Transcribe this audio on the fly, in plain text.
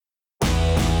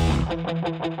Yowie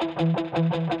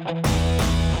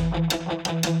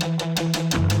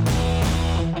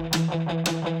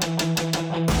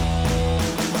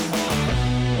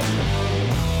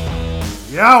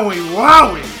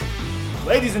wowie!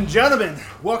 Ladies and gentlemen,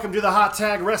 welcome to the Hot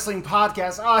Tag Wrestling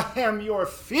Podcast. I am your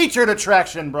featured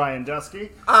attraction, Brian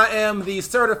Dusky. I am the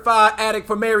certified addict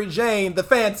for Mary Jane, the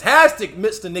fantastic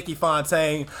Mr. Nikki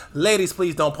Fontaine. Ladies,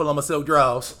 please don't pull on my silk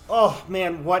drawers. Oh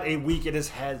man, what a week it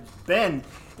has been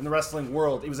in the wrestling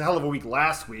world. It was a hell of a week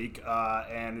last week,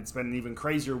 and it's been an even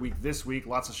crazier week this week.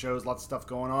 Lots of shows, lots of stuff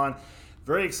going on.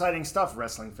 Very exciting stuff,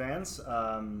 wrestling fans.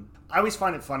 I always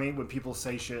find it funny when people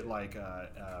say shit like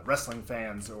wrestling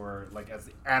fans, or like as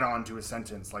the add-on to a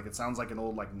sentence. Like it sounds like an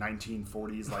old like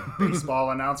 1940s like baseball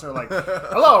announcer. Like,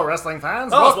 hello, wrestling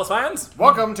fans. Hello, sports fans.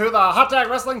 Welcome to the Hot Tag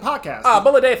Wrestling Podcast.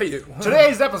 Bullet day for you.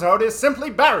 Today's episode is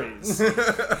simply Barry's.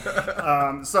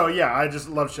 So yeah, I just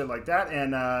love shit like that.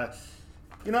 And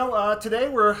today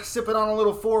we're sipping on a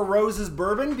little Four Roses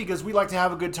bourbon because we like to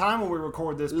have a good time when we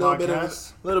record this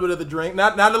podcast. A little bit of the drink.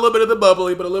 Not a little bit of the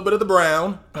bubbly, but a little bit of the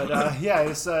brown. But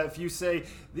it's, if you say,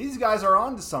 these guys are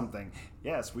on to something.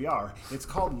 Yes, we are. It's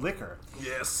called liquor.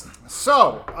 Yes.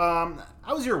 So,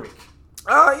 how was your week?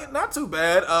 Not too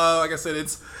bad. Like I said,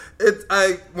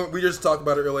 we just talked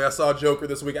about it earlier. I saw Joker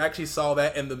this week. I actually saw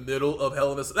that in the middle of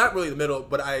Hell in a Cell. Not really the middle,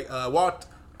 but I walked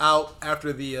out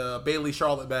after the Bayley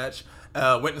Charlotte match.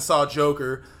 Went and saw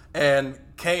Joker and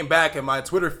came back, and my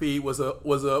Twitter feed was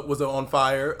on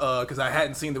fire because I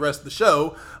hadn't seen the rest of the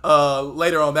show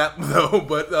later on that though.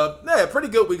 But pretty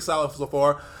good week so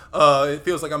far. It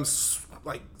feels like I'm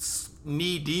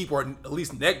knee deep, or at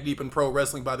least neck deep in pro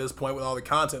wrestling by this point with all the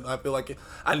content. I feel like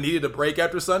I needed a break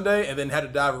after Sunday and then had to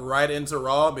dive right into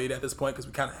Raw, maybe at this point, because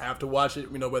we kind of have to watch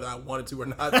it, whether I wanted to or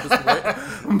not at this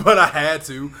point. But I had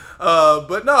to.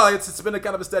 But no, it's been a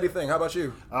kind of a steady thing. How about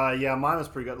you? Yeah, mine was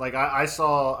pretty good. Like I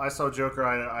saw Joker.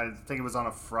 I think it was on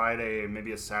a Friday,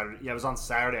 maybe a Saturday. Yeah, it was on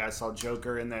Saturday. I saw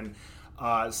Joker, and then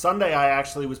Sunday, I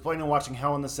actually was planning on watching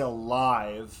Hell in a Cell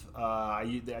live. I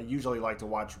usually like to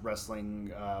watch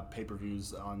wrestling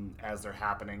pay-per-views as they're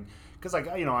happening because,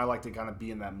 I like to kind of be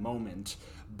in that moment.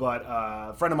 But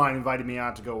a friend of mine invited me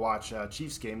out to go watch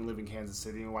Chiefs game. I live in Kansas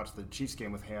City and watch the Chiefs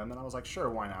game with him, and I was like,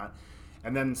 sure, why not?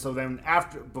 And then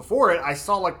before it, I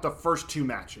saw like the first two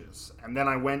matches, and then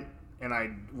I went and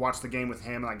I watched the game with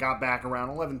him, and I got back around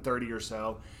 11:30 or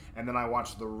so, and then I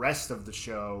watched the rest of the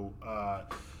show.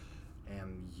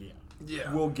 And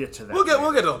yeah, we'll get to that. We'll get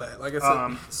to all that. Like I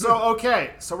said.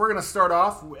 So we're gonna start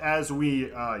off as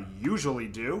we usually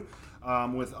do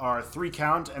with our 3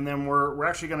 count, and then we're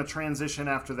actually gonna transition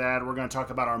after that. We're gonna talk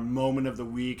about our moment of the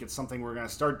week. It's something we're gonna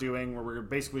start doing where we're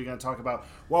basically gonna talk about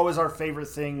what was our favorite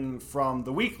thing from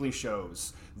the weekly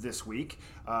shows this week.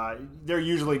 They're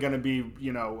usually gonna be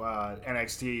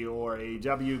NXT or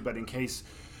AEW, but in case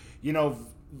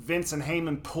Vince and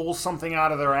Heyman pull something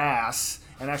out of their ass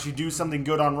and actually do something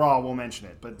good on Raw, we'll mention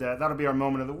it. But that'll be our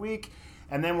moment of the week.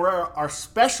 And then our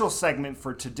special segment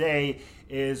for today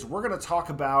is we're going to talk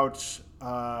about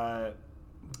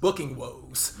booking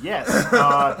woes. Yes,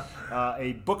 a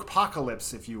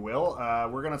bookpocalypse, if you will.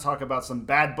 We're going to talk about some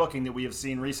bad booking that we have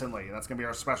seen recently. That's going to be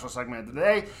our special segment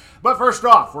today. But first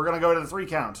off, we're going to go to the 3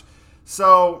 count.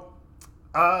 So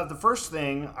the first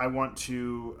thing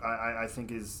I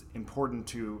think is important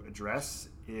to address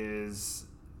is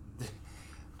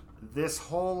this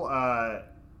whole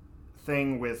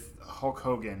thing with Hulk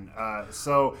Hogan.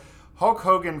 So Hulk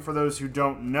Hogan, for those who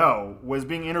don't know, was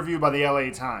being interviewed by the LA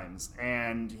Times,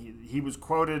 and he was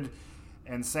quoted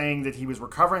and saying that he was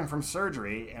recovering from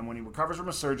surgery, and when he recovers from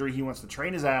a surgery, he wants to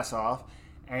train his ass off,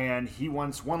 and he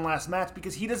wants one last match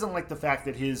because he doesn't like the fact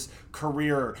that his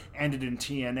career ended in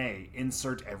TNA.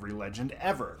 Insert every legend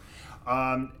ever.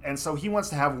 And so he wants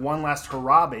to have one last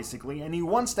hurrah, basically, and he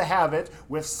wants to have it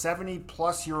with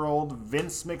 70-plus-year-old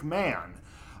Vince McMahon.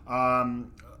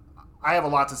 I have a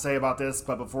lot to say about this,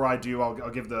 but before I do, I'll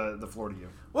give the floor to you.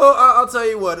 Well, I'll tell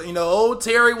you what. Old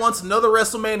Terry wants another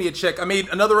WrestleMania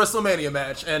another WrestleMania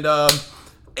match, and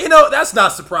that's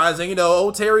not surprising.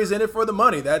 Old Terry's in it for the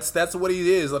money. That's what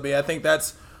he is. I mean, I think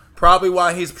that's probably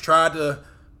why he's tried to,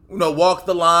 walk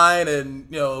the line and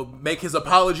make his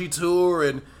apology tour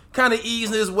and kind of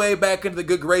easing his way back into the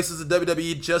good graces of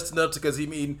WWE just enough because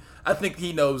I think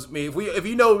he knows me. If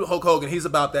you know Hulk Hogan, he's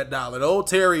about that dollar. And old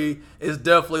Terry is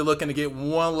definitely looking to get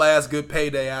one last good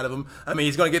payday out of him. I mean,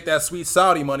 he's going to get that sweet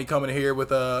Saudi money coming here with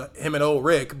him and old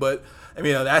Rick, but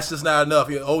that's just not enough.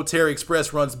 Old Terry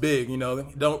Express runs big.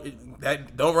 Don't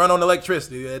run on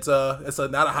electricity. It's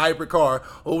not a hybrid car.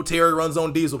 Old Terry runs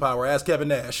on diesel power. Ask Kevin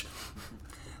Nash.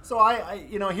 So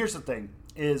here's the thing.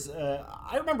 is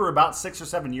I remember about 6 or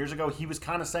 7 years ago, he was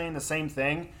kind of saying the same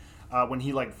thing when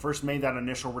he like first made that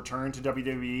initial return to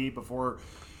WWE before,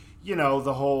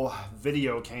 the whole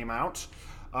video came out.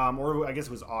 Or I guess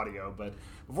it was audio, but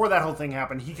before that whole thing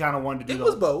happened, he kind of wanted to do It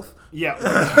was both.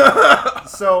 Yeah.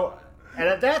 So, and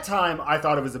at that time, I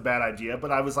thought it was a bad idea,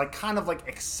 but I was like kind of like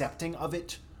accepting of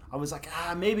it. I was like,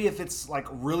 maybe if it's like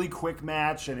really quick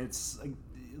match and it's like,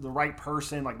 the right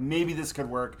person, like maybe this could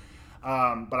work.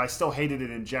 But I still hated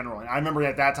it in general. And I remember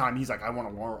at that time, he's like, I want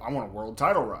a world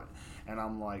title run. And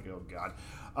I'm like, oh God.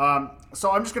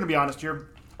 So I'm just going to be honest here.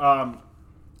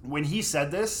 When he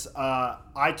said this,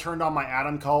 I turned on my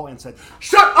Adam call and said,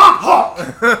 "Shut up, Hulk!"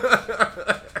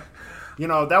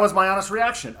 That was my honest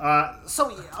reaction.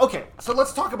 So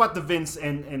let's talk about the Vince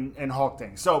and Hulk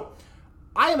thing. So,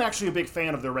 I am actually a big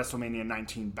fan of the WrestleMania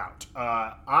 19 bout.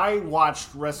 I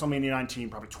watched WrestleMania 19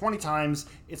 probably 20 times.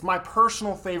 It's my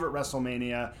personal favorite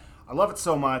WrestleMania. I love it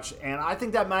so much, and I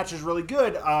think that match is really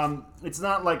good. It's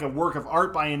not like a work of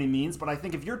art by any means, but I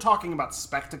think if you're talking about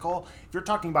spectacle, if you're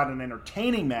talking about an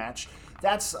entertaining match,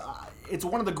 it's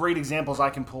one of the great examples I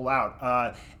can pull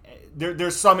out.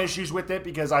 There's some issues with it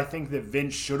because I think that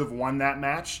Vince should have won that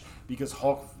match because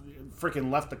Hulk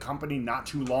freaking left the company not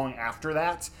too long after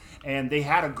that, and they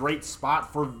had a great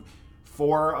spot for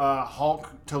Hulk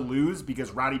to lose because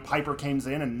Roddy Piper comes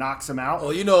in and knocks him out.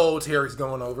 Well, Terry's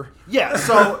going over. Yeah,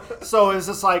 so it was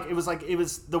just like it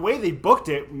was the way they booked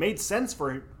it made sense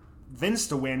for Vince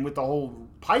to win with the whole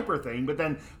Piper thing, but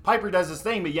then Piper does his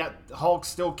thing, but yet Hulk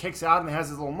still kicks out and has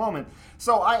his little moment.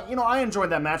 So I enjoyed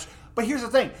that match, but here's the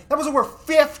thing: that was over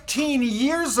 15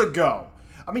 years ago.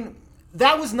 I mean,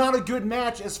 that was not a good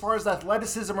match as far as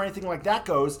athleticism or anything like that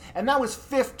goes, and that was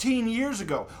 15 years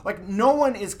ago. Like, no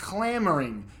one is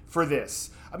clamoring for this.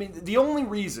 I mean, the only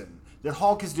reason that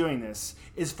Hulk is doing this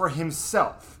is for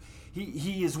himself.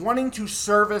 He is wanting to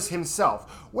service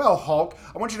himself. Well, Hulk,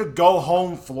 I want you to go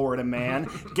home, Florida man,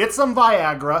 get some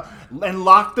Viagra, and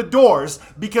lock the doors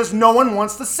because no one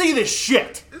wants to see this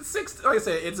shit. Like I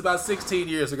said, it's about 16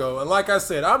 years ago, and like I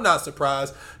said, I'm not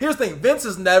surprised. Here's the thing: Vince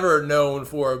is never known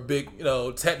for a big,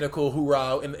 technical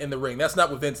hoorah in the ring. That's not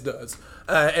what Vince does.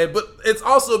 But it's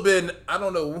also been, I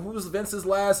don't know, who was Vince's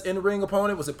last in-ring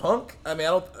opponent? Was it Punk?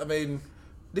 Did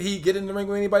he get in the ring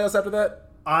with anybody else after that?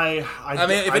 I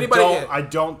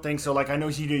don't think so. Like, I know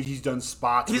he's done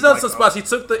spots. He's done some spots. He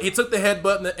took the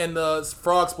headbutt and the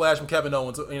frog splash from Kevin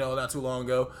Owens, not too long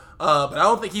ago. But I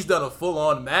don't think he's done a full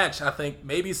on match. I think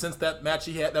maybe since that match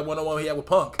he had, that 1-on-1 he had with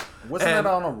Punk. Wasn't that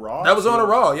on a Raw? That was on a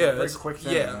Raw. Yeah, very quick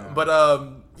thing. Yeah, but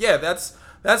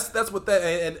that's what that.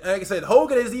 And like I said,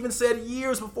 Hogan has even said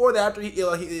years before that after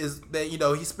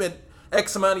he spent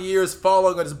X amount of years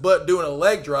falling on his butt doing a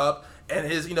leg drop. And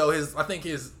his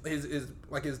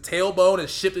tailbone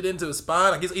is shifted into his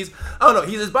spine. Like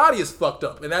his body is fucked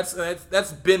up, and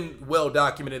that's been well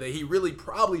documented that he really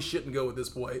probably shouldn't go at this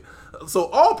point. So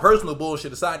all personal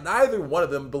bullshit aside, neither one of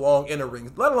them belong in a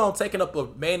ring, let alone taking up a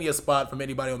Mania spot from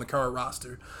anybody on the current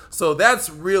roster. So that's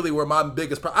really where my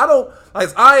biggest problem.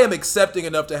 I am accepting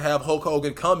enough to have Hulk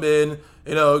Hogan come in,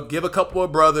 give a couple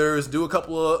of brothers, do a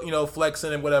couple of,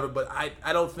 flexing and whatever, but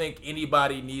I don't think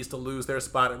anybody needs to lose their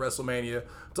spot at WrestleMania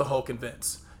to Hulk and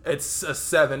Vince. It's a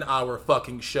 7-hour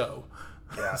fucking show.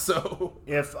 Yeah. So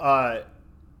if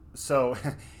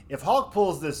Hulk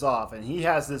pulls this off and he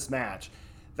has this match,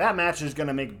 that match is going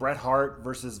to make Bret Hart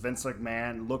versus Vince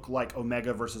McMahon look like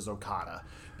Omega versus Okada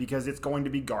because it's going to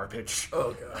be garbage.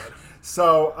 Oh God.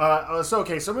 So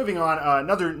moving on,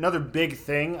 another big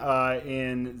thing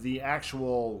in the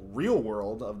actual real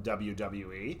world of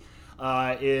WWE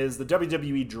is the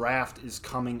WWE draft is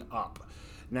coming up.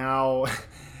 Now,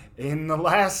 in the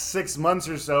last 6 months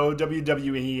or so,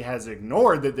 WWE has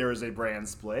ignored that there is a brand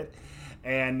split,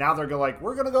 and now they're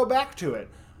we're going to go back to it.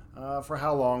 For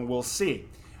how long, we'll see.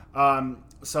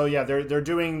 They're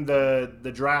doing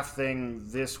the draft thing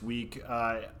this week.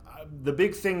 The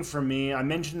big thing for me, I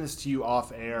mentioned this to you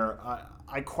off air,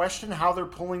 I question how they're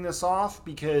pulling this off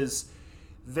because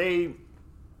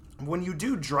when you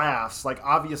do drafts, like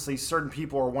obviously certain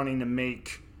people are wanting to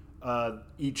make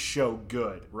each show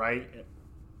good, right?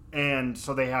 And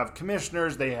so they have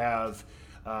commissioners, they have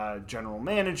general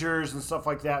managers and stuff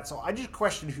like that. So I just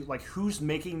question who's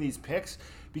making these picks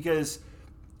because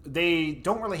they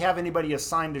don't really have anybody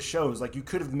assigned to shows. Like, you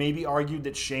could have maybe argued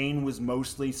that Shane was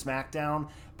mostly SmackDown,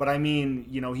 but I mean,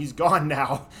 he's gone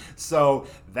now, so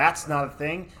that's not a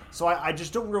thing. So I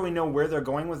just don't really know where they're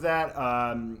going with that.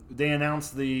 They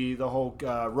announced the whole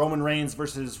Roman Reigns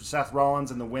versus Seth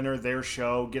Rollins, and the winner of their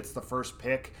show gets the first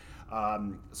pick.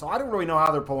 So I don't really know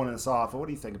how they're pulling this off. But what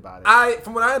do you think about it?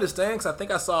 From what I understand, because I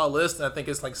think I saw a list, and I think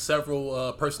it's like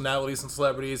several personalities and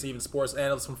celebrities, even sports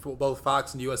analysts from both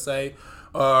Fox and USA,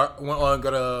 are going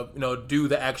to do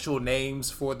the actual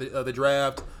names for the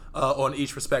draft on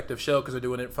each respective show because they're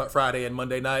doing it Friday and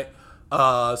Monday night.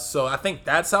 So I think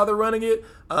that's how they're running it.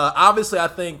 Obviously, I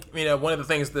think one of the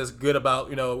things that's good about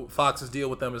Fox's deal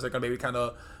with them is they're going to maybe kind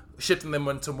of shifting them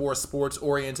into more sports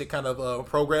oriented kind of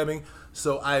programming.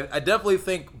 So I definitely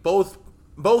think both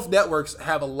networks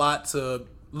have a lot to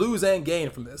lose and gain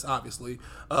from this. Obviously,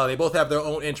 they both have their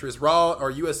own interests. Raw or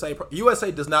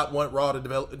USA does not want Raw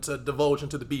to divulge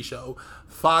into the B show.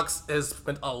 Fox has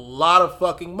spent a lot of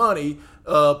fucking money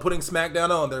putting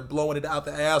SmackDown on. They're blowing it out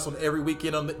the ass on every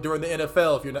weekend during the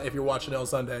NFL if you're watching it on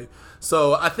Sunday.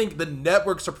 So I think the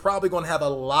networks are probably going to have a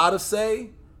lot of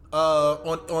say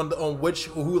on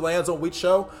who lands on which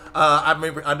show.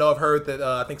 I know I've heard that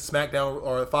I think SmackDown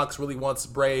or Fox really wants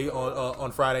Bray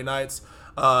on Friday nights.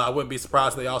 I wouldn't be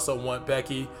surprised if they also want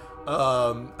Becky.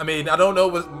 I don't know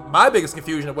what my biggest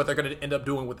confusion of what they're going to end up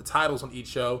doing with the titles on each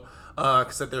show.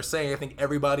 Because they're saying I think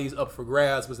everybody's up for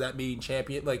grabs. Does that mean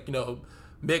champion,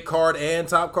 mid card and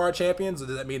top card champions? Or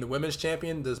does that mean the women's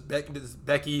champion? Does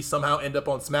Becky somehow end up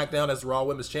on SmackDown as the Raw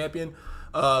Women's Champion?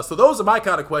 So those are my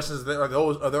kind of questions.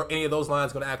 Are there any of those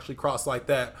lines going to actually cross like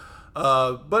that?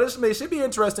 But it should be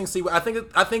interesting to see. I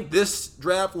think this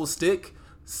draft will stick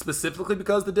specifically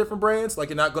because of the different brands. Like,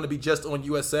 you're not going to be just on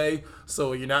USA,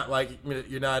 so you're not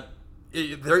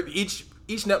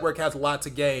each network has a lot to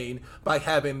gain by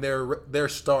having their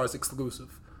stars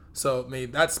exclusive. So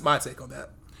that's my take on that.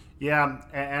 Yeah,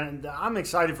 and I'm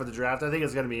excited for the draft. I think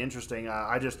it's going to be interesting.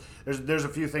 There's a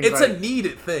few things. It's a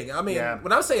needed thing.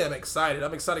 When I say I'm excited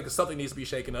because something needs to be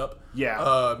shaken up.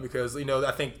 Yeah. Because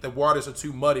I think the waters are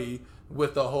too muddy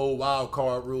with the whole wild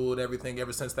card rule and everything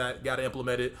ever since that got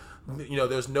implemented.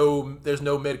 There's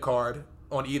no mid card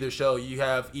on either show. You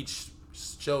have each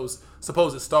show's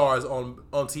supposed stars on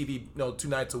TV 2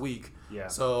 nights a week. Yeah.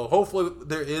 So hopefully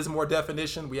there is more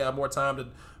definition. We have more time to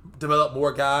develop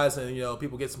more guys, and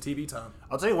people get some TV time.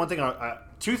 I'll tell you one thing.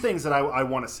 Two things that I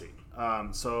want to see.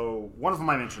 So one of them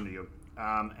I mentioned to you,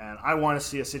 and I want to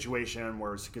see a situation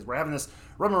where, because we're having this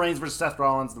Roman Reigns versus Seth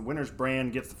Rollins, the winner's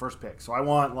brand gets the first pick. So I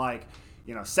want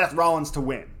Seth Rollins to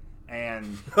win,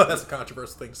 and that's a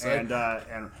controversial thing to say.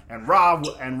 And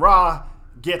Raw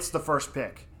gets the first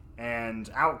pick,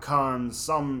 and out comes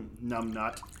some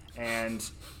numbnut, and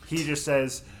he just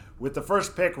says, with the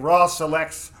first pick, Raw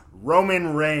selects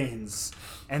Roman Reigns.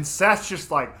 And Seth's just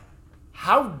like,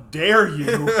 how dare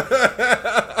you?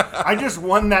 I just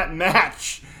won that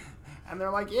match. And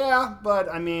they're like, yeah,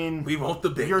 but we want the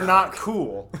big you're dog. Not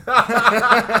cool.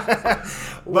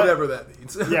 Whatever that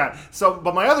means. Yeah. So,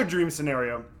 but my other dream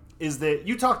scenario is that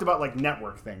you talked about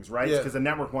network things, right? Yeah. Because the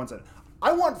network wants it.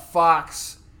 I want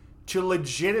Fox to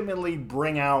legitimately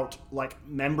bring out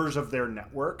members of their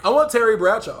network. I want Terry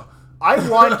Bradshaw. I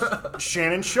want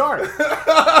Shannon Sharp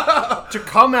to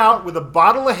come out with a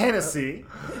bottle of Hennessy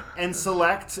and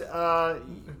select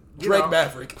Drake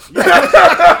Maverick.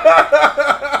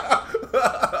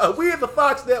 We at the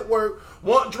Fox Network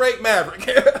want Drake Maverick.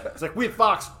 It's we at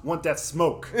Fox want that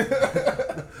smoke.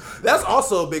 That's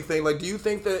also a big thing. Do you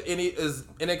think that is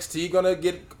NXT gonna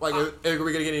get are we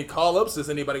gonna get any call ups? Is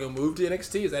anybody gonna move to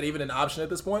NXT? Is that even an option at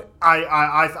this point?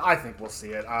 I think we'll see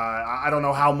it. I don't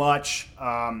know how much,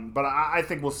 but I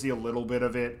think we'll see a little bit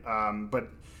of it. But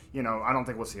I don't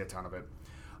think we'll see a ton of it.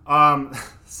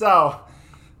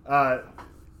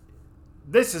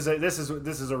 This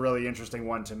is a really interesting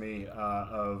one to me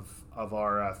of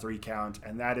our 3 count,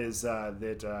 and that is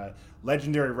that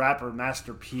legendary rapper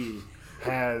Master P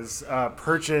has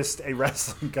purchased a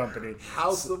wrestling company,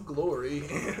 House of Glory.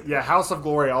 Yeah, House of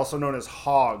Glory, also known as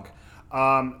Hog. He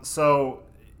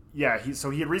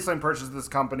had recently purchased this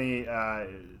company.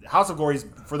 House of Glory,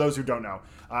 for those who don't know,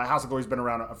 House of Glory's been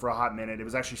around for a hot minute. It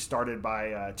was actually started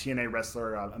by TNA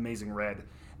wrestler Amazing Red.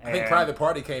 I think Private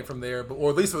Party came from there, or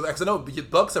at least because I know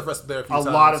Bucks have wrestled there a few times.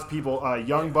 A lot of people.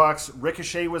 Young Bucks,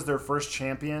 Ricochet was their first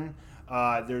champion.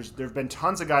 There's been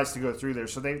tons of guys to go through there,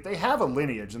 so they have a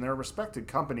lineage and they're a respected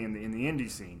company in the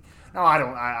indie scene. Now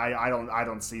I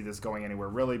don't see this going anywhere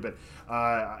really, but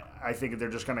I think they're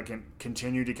just going to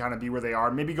continue to kind of be where they are,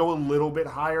 maybe go a little bit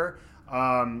higher.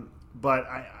 But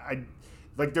I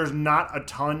there's not a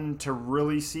ton to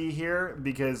really see here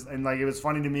because it was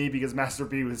funny to me because Master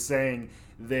P was saying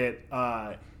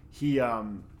that he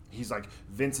he's like,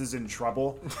 Vince is in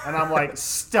trouble. And I'm like,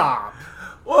 stop.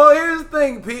 Well, here's the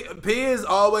thing. P has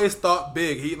always thought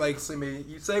big. He I mean,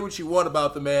 you say what you want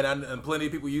about the man, and plenty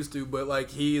of people used to, but like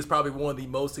he is probably one of the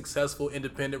most successful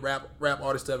independent rap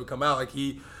artists to ever come out. Like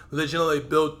he legitimately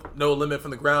built No Limit from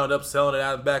the ground up, selling it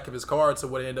out of the back of his car to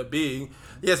what it ended up being.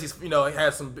 Yes, he's he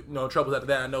had some troubles after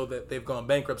that. I know that they've gone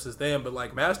bankrupt since then, but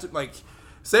like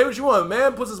say what you want.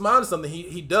 Man puts his mind to something,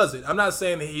 he does it. I'm not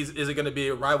saying that is it going to be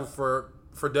a rival for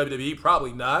WWE?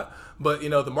 Probably not. But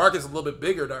the market's a little bit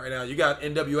bigger right now. You got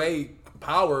NWA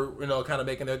Power, kind of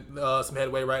making some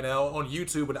headway right now on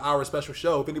YouTube, an hour special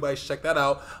show. If anybody should check that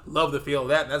out, love the feel of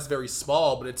that. And that's very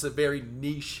small, but it's a very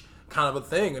niche kind of a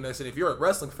thing. And I said, if you're a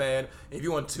wrestling fan, if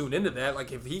you want to tune into that,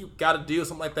 like if he got a deal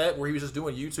something like that where he was just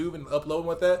doing YouTube and uploading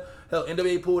with that, hell,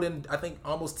 NWA pulled in I think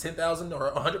almost 10,000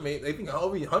 or 100, I think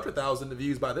over 100,000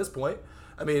 views by this point.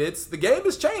 I mean, the game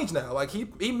has changed now. Like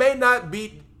he may not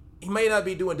be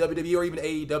doing WWE or even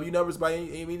AEW numbers by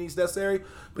any means necessary,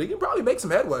 but he can probably make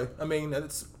some headway. I mean,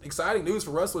 it's exciting news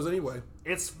for wrestlers anyway.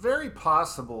 It's very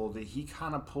possible that he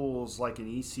kind of pulls like an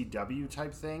ECW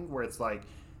type thing where it's like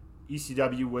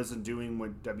ECW wasn't doing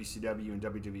what WCW and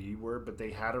WWE were, but they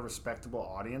had a respectable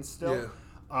audience still. Yeah.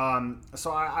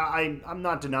 So I'm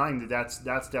not denying that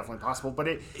that's definitely possible, but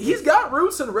he's got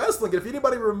roots in wrestling. If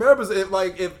anybody remembers it,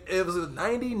 like if it was in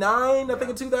 '99, I think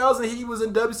in 2000, he was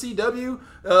in WCW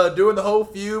doing the whole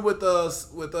feud with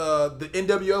the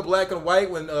NWO Black and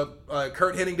White when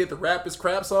Kurt Hennig did the Rap is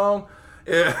Crap song.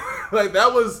 Yeah, like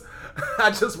that was.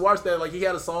 I just watched that. Like he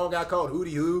had a song I called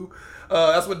Hootie Hoo.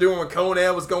 That's what doing when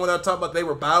Conan was going out talking about they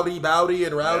were Bowdy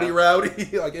and Rowdy.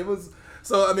 Like it was.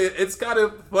 So, I mean, it's kind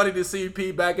of funny to see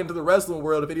P back into the wrestling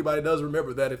world if anybody does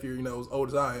remember that, if you're, as old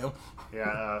as I am.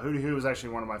 Yeah, Hootie Hoo was actually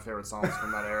one of my favorite songs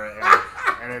from that era.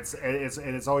 And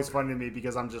it's always funny to me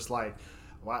because I'm just like,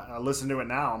 I listen to it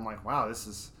now, I'm like, wow, this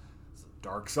is a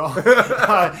dark song.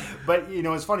 But,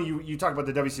 it's funny, you talk about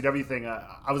the WCW thing.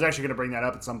 I was actually going to bring that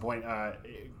up at some point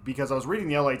because I was reading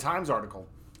the LA Times article.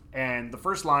 And the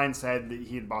first line said that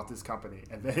he had bought this company.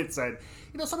 And then it said,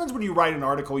 sometimes when you write an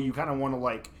article, you kind of want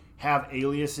to, have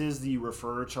aliases that you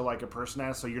refer to a person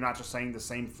as, so you're not just saying the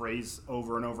same phrase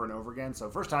over and over and over again. So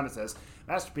first time it says,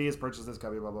 Master P has purchased this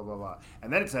company, blah, blah, blah, blah.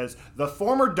 And then it says, the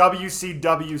former WCW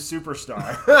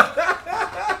superstar.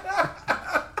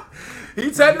 He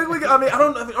technically, I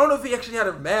don't know if he actually had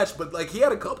a match, but he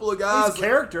had a couple of guys. He's a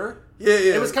character. Yeah.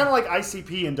 It was kind of like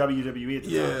ICP in WWE at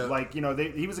the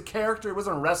time. He was a character. It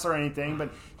wasn't a wrestler or anything,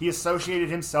 but he associated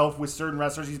himself with certain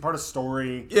wrestlers. He's part of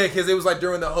story. Yeah, because it was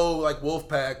during the whole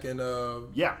Wolfpack and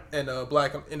NWO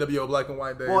Black and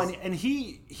White days. Well, and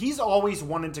he's always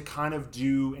wanted to kind of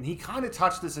do, and he kind of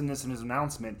touched this in his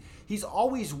announcement. He's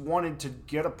always wanted to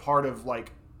get a part of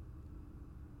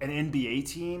an NBA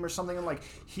team or something. And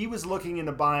he was looking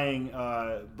into buying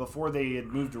before they had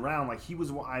moved around. I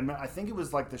think it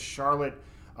was the Charlotte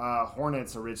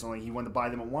Hornets originally. He wanted to buy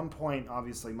them at one point.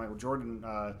 Obviously, Michael Jordan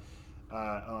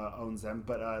owns them,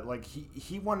 but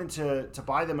he wanted to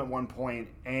buy them at one point,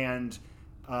 and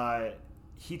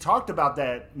he talked about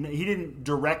that. He didn't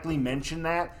directly mention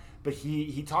that, but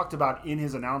he talked about in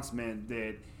his announcement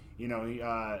that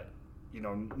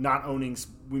not owning,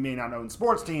 we may not own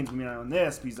sports teams, we may not own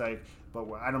this, but he's like, but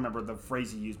I don't remember the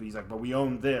phrase he used, but he's like, but we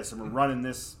own this and we're running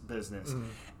this business. Mm-hmm.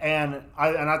 And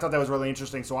I thought that was really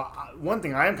interesting. So one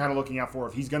thing I am kind of looking out for,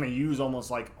 if he's going to use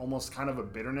almost kind of a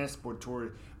bitterness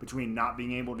between not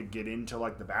being able to get into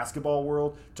the basketball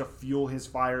world to fuel his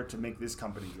fire to make this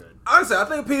company good. Honestly, I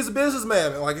think he's a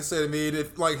businessman. Like I said, I mean,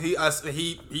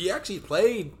 he actually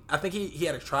played. I think he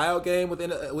had a tryout game with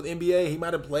NBA. He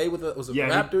might have played with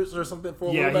Raptors or something for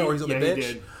a little bit, or he's on the bench.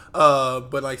 He did.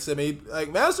 But like I said,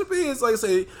 Master P is like I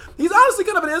say, he's honestly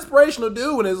kind of an inspirational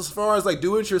dude, and as far as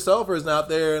do-it-yourselfers out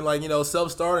there and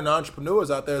self-starting entrepreneurs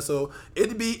out there. So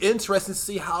it'd be interesting to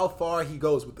see how far he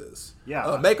goes with this.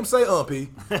 Yeah, make him say P.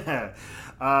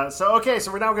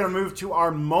 So we're now going to move to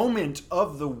our moment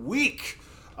of the week.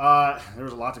 There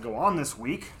was a lot to go on this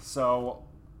week, so.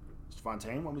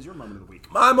 Fontaine, what was your moment of the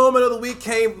week? My moment of the week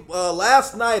came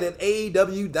last night at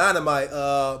AEW Dynamite.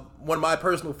 One of my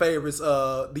personal favorites,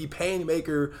 the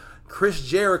Painmaker Chris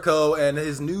Jericho and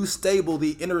his new stable,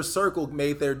 the Inner Circle,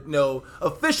 made their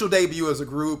official debut as a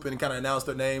group and kind of announced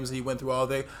their names. And he went through all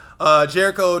day.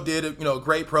 Jericho did a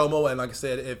great promo, and like I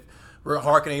said, if we're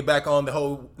harkening back on the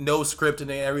whole no script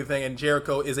and everything, and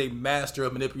Jericho is a master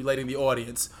of manipulating the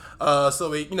audience.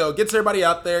 So he, gets everybody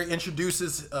out there,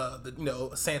 introduces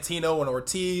Santino and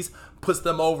Ortiz, puts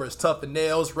them over as Tough and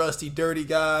Nails, Rusty Dirty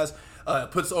guys,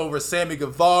 puts over Sammy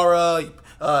Guevara.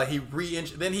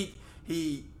 Then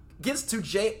he gets to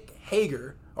Jake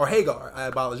Hager, I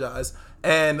apologize,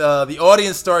 and the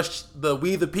audience starts the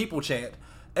 "We the People" chant.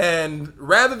 And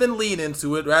rather than lean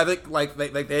into it, rather like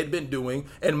they had been doing,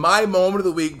 in my moment of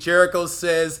the week, Jericho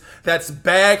says that's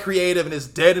bad creative and it's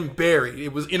dead and buried.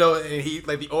 It was, and he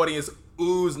like the audience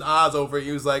oohs and ahs over it.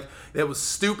 He was like, "It was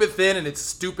stupid then and it's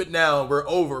stupid now. We're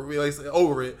over. We're like,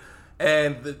 over it."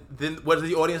 And then what does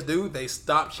the audience do? They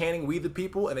stop chanting "We the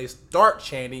People" and they start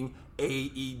chanting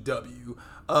AEW.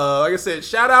 Like I said,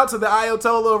 shout out to the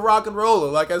Ayatollah of rock and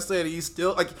roller. Like I said, he's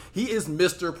still he is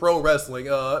Mr. Pro Wrestling.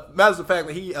 Matter of fact,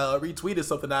 he retweeted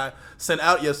something I sent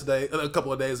out yesterday, a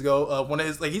couple of days ago. One of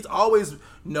his he's always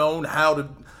known how to.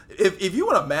 If you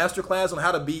want a masterclass on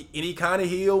how to be any kind of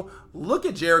heel, look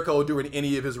at Jericho during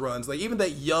any of his runs. Like even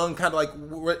that young kind of like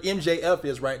where MJF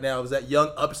is right now is that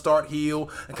young upstart heel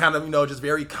and kind of just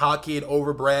very cocky and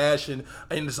overbrash and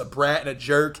just a brat and a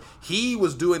jerk. He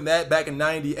was doing that back in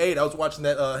 '98. I was watching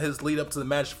that his lead up to the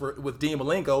match with Dean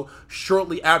Malenko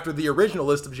shortly after the original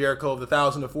list of Jericho of the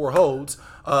 1,004 holds.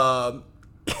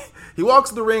 He walks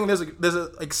to the ring. There's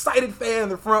an excited fan in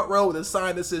the front row with a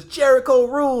sign that says "Jericho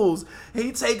rules."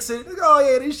 He takes it.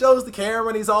 And he shows the camera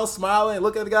and he's all smiling and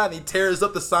looking at the guy and he tears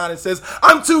up the sign and says,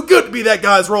 "I'm too good to be that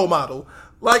guy's role model."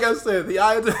 Like I said,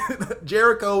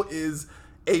 Jericho is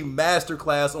a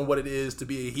masterclass on what it is to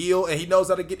be a heel, and he knows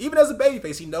how to get, even as a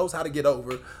babyface, he knows how to get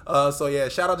over. So yeah,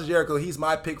 shout out to Jericho. He's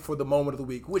my pick for the moment of the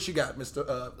week. What you got,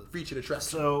 Mr. Feature the Trust?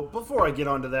 So before I get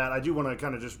onto that, I do want to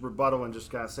kind of just rebuttal and just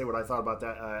kind of say what I thought about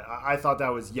that. I thought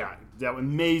that was that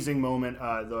amazing moment.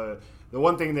 The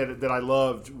one thing that I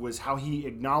loved was how he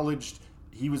acknowledged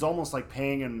he was almost like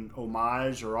paying an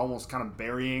homage or almost kind of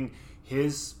burying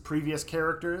his previous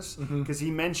characters because he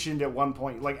mentioned at one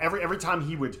point, like every time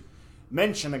he would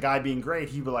mention a guy being great,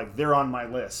 he'd be like, "They're on my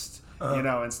list,"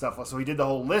 and stuff. So he did the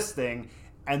whole list thing,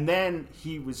 and then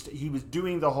he was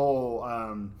doing the whole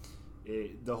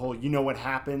you know what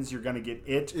happens, you're gonna get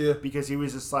it, because he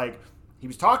was just like, he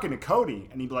was talking to Cody,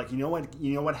 and he'd be like, you know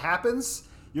what happens,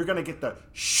 you're gonna get the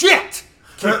shit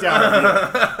kicked out of you.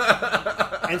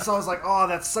 And so I was like, oh,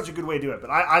 that's such a good way to do it. But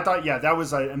I thought, that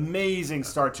was an amazing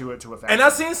start to it, to a fact. And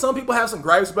I've seen some people have some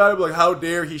gripes about it, like, how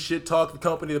dare he shit talk the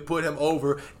company to put him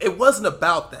over. It wasn't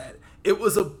about that. It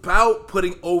was about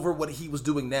putting over what he was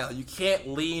doing now. You can't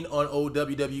lean on old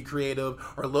WWE creative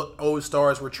or old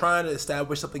stars. We're trying to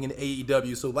establish something in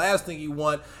AEW. So last thing you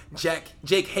want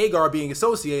Jake Hagar being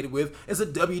associated with is a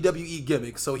WWE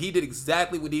gimmick. So he did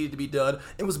exactly what needed to be done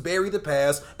and was bury the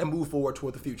past and move forward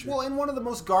toward the future. Well, and one of the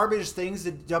most garbage things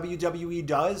that WWE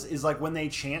does is like when they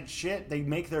chant shit, they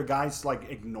make their guys like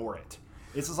ignore it.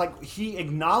 It's just like he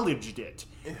acknowledged it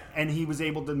and he was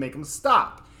able to make them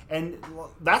stop. And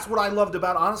that's what I loved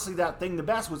about, honestly, that thing the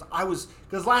best was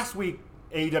because last week,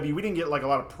 AEW, we didn't get like a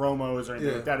lot of promos or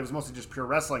anything like that. It was mostly just pure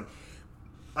wrestling.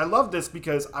 I loved this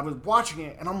because I was watching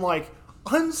it and I'm like,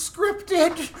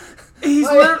 unscripted.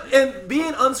 And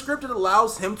being unscripted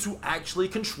allows him to actually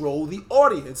control the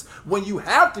audience. When you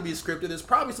have to be scripted, there's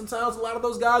probably sometimes a lot of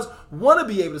those guys want to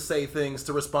be able to say things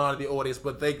to respond to the audience,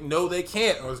 but they know they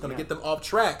can't, or it's going to get them off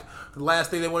track. The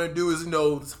last thing they want to do is,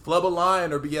 flub a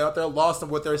line or be out there lost in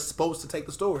what they're supposed to take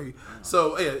the story.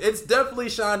 So it's definitely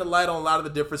shined a light on a lot of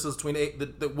the differences between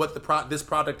what this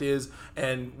product is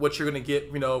and what you're going to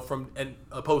get, from and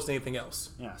opposed to anything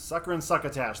else. Yeah, Sucker and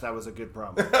Succotash, that was a good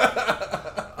promo.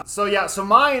 So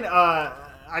mine,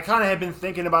 I kind of had been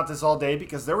thinking about this all day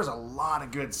because there was a lot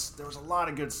of good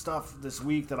stuff this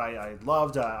week that I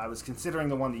loved. I was considering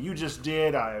the one that you just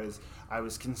did. I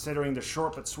was considering the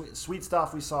short but sweet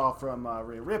stuff we saw from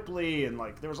Rhea Ripley, and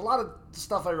there was a lot of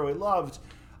stuff I really loved.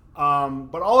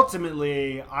 But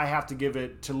ultimately, I have to give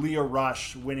it to Lio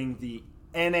Rush winning the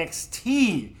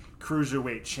NXT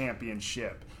Cruiserweight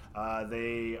Championship.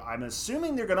 I'm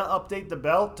assuming they're going to update the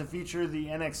belt to feature the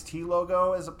NXT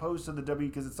logo as opposed to the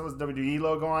because it still has the WWE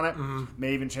logo on it. Mm-hmm.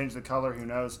 May even change the color. Who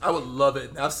knows? I would love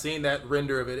it. I've seen that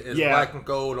render of it as black and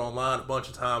gold online a bunch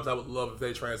of times. I would love if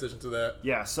they transition to that.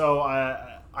 Yeah, so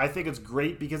I think it's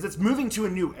great because it's moving to a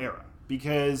new era.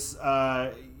 Because,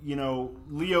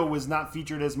 Leo was not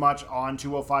featured as much on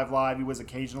 205 Live. He was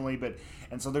occasionally,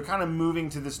 and so they're kind of moving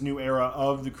to this new era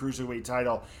of the Cruiserweight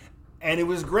title. And it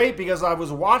was great because I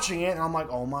was watching it and I'm like,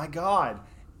 oh my God,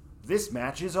 this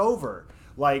match is over.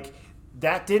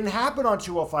 That didn't happen on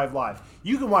 205 Live.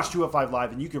 You can watch 205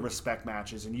 Live and you can respect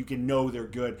matches and you can know they're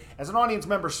good as an audience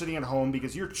member sitting at home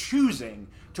because you're choosing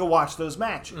to watch those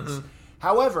matches. Mm-hmm.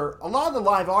 However, a lot of the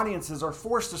live audiences are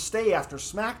forced to stay after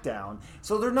SmackDown,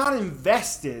 so they're not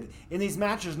invested in these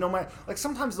matches no matter.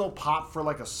 Sometimes they'll pop for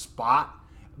a spot,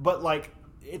 but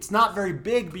it's not very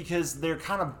big because they're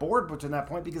kind of bored between that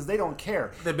point because they don't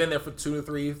care. They've been there for 2 to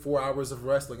 3, 4 hours of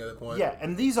wrestling at that point. Yeah,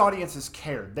 and these audiences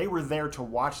cared. They were there to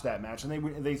watch that match,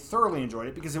 and they thoroughly enjoyed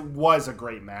it because it was a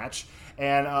great match.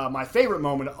 And my favorite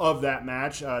moment of that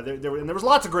match, there was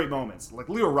lots of great moments. Like,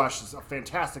 Lio Rush is a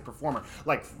fantastic performer.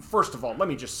 Like, first of all, let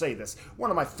me just say this. One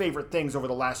of my favorite things over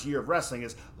the last year of wrestling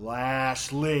is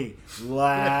Lashley.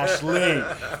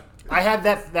 I had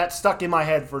that stuck in my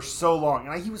head for so long,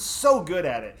 and he was so good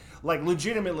at it. Like,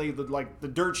 legitimately, the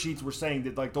dirt sheets were saying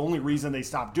that like the only reason they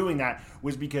stopped doing that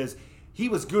was because he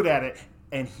was good at it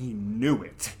and he knew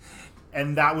it,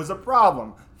 and that was a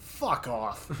problem. Fuck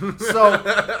off.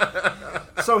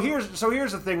 So here's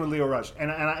the thing with Lio Rush,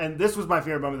 and this was my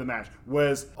favorite moment of the match.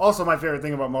 Was also my favorite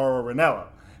thing about Mauro Ranallo.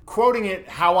 Quoting it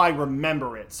how I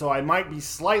remember it, so I might be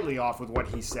slightly off with what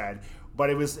he said. But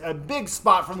it was a big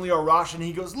spot from Lio Rush, and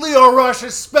he goes, Lio Rush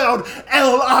is spelled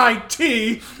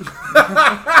L-I-T.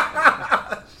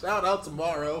 Shout out to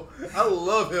Mauro. I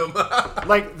love him.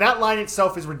 Like, that line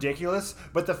itself is ridiculous,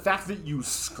 but the fact that you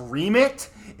scream it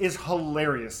is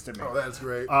hilarious to me. Oh, that's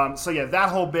great. So, yeah, that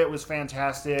whole bit was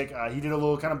fantastic. He did a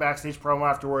little kind of backstage promo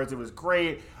afterwards. It was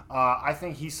great. I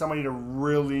think he's somebody to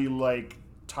really, like,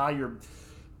 tie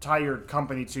your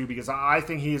company to, because I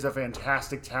think he is a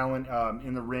fantastic talent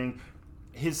in the ring.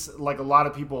 His, like, a lot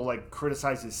of people like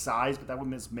criticize his size, but that what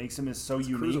makes him is so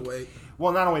unique. Cruiserweight.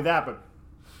 Well, not only that, but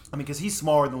I mean, because he's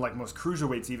smaller than like most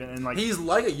cruiserweights, even, and like he's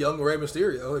like a young Rey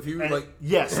Mysterio. If you like,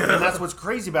 yes, and that's what's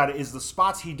crazy about it is the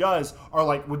spots he does are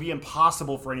like would be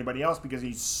impossible for anybody else because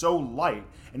he's so light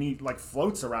and he like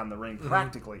floats around the ring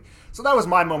practically. So that was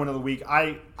my moment of the week.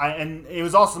 And it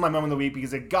was also my moment of the week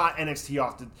because it got NXT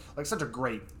off to like such a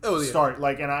great start.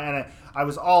 Like, and I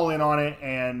was all in on it,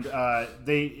 and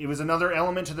it was another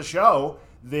element to the show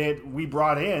that we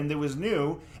brought in that was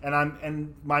new,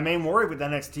 and my main worry with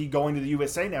NXT going to the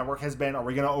USA Network has been, are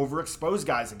we going to overexpose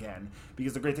guys again?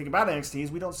 Because the great thing about NXT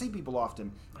is we don't see people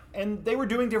often. And they were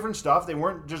doing different stuff. They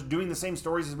weren't just doing the same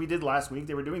stories as we did last week.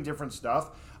 They were doing different stuff.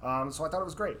 So I thought it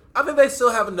was great. I think they still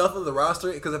have enough of the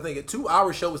roster because I think a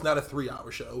 2-hour show is not a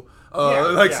 3-hour show.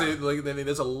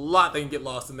 There's a lot that can get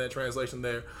lost in that translation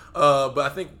there. But I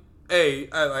think,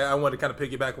 I wanted to kind of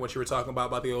piggyback on what you were talking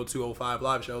about the old 205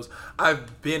 live shows.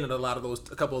 I've been in a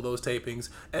couple of those tapings,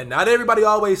 and not everybody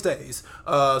always stays.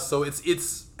 So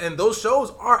it's and those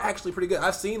shows are actually pretty good. I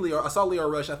saw Lio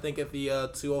Rush, I think, at the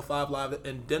 205 live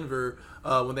in Denver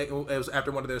when it was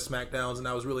after one of their SmackDowns, and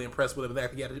I was really impressed with him. They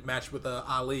actually had a match with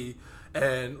Ali.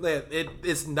 And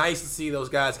it's nice to see those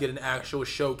guys get an actual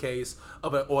showcase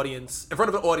of an audience in front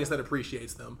of an audience that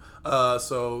appreciates them. I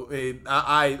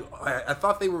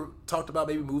thought they were talked about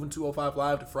maybe moving 205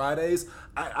 Live to Fridays.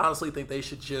 I honestly think they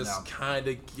should just kind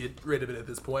of get rid of it at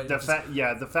this point. The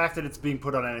fact that it's being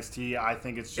put on NXT, I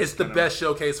think it's the best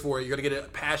showcase for it. You're gonna get a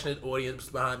passionate audience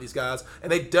behind these guys, and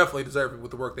they definitely deserve it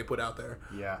with the work they put out there.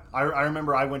 Yeah, I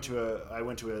remember I went to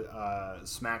a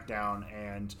SmackDown,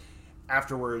 and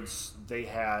afterwards, they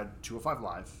had 205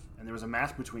 Live, and there was a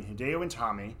match between Hideo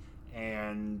Itami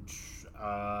and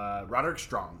Roderick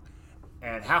Strong.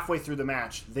 And halfway through the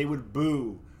match, they would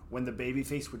boo when the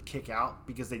babyface would kick out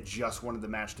because they just wanted the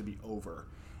match to be over.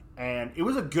 And it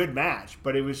was a good match,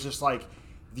 but it was just like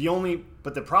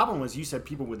but the problem was, you said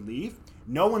people would leave.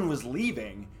 No one was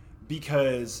leaving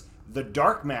because the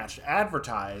dark match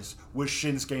advertised was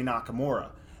Shinsuke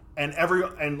Nakamura. And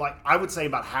I would say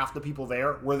about half the people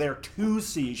there were there to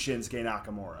see Shinsuke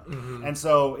Nakamura. Mm-hmm. And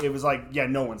so it was like, yeah,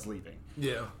 no one's leaving.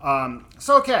 Yeah.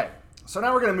 So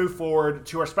now we're going to move forward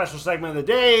to our special segment of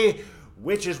the day,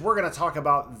 which is we're going to talk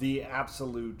about the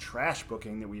absolute trash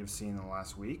booking that we have seen in the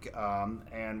last week.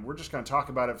 And we're just going to talk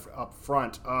about it up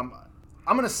front. I'm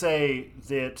going to say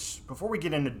that before we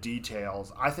get into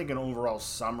details, I think an overall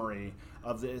summary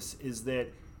of this is that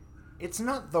it's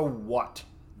not the what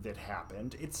that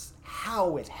happened, it's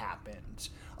how it happened.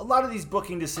 A lot of these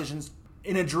booking decisions,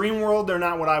 in a dream world, they're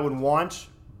not what I would want,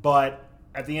 but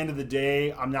at the end of the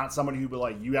day, I'm not somebody who'd be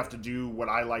like, you have to do what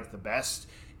I like the best.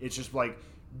 It's just like,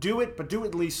 do it, but do it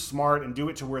at least smart, and do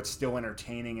it to where it's still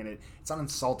entertaining, and it's not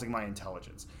insulting my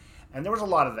intelligence. And there was a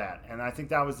lot of that, and I think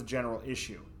that was the general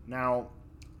issue. Now,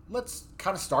 let's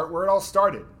kind of start where it all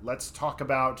started. Let's talk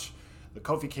about the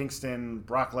Kofi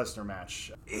Kingston-Brock Lesnar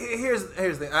match. Here's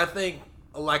the thing. I think,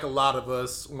 like a lot of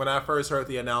us, when I first heard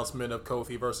the announcement of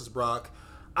Kofi versus Brock,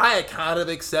 I had kind of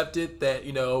accepted that,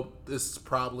 this is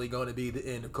probably going to be the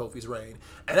end of Kofi's reign.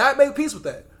 And I made peace with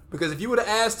that. Because if you would have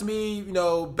asked me,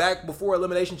 back before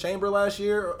Elimination Chamber last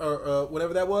year, or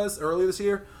whatever that was, earlier this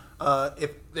year,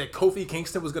 if Kofi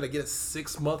Kingston was going to get a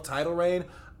 6-month title reign,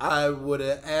 I would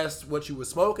have asked what you were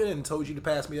smoking and told you to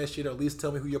pass me that shit, or at least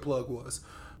tell me who your plug was.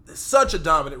 Such a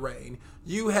dominant reign.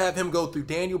 You have him go through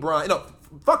Daniel Bryan. No,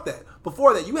 fuck that.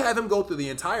 Before that, you have him go through the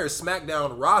entire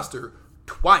SmackDown roster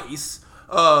twice.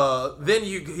 Then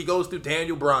he goes through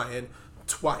Daniel Bryan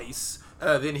twice.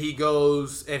 Then he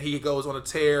goes on a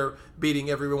tear,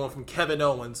 beating everyone from Kevin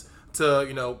Owens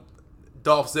to,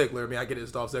 Dolph Ziggler. I mean, I get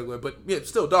it's Dolph Ziggler, but yeah,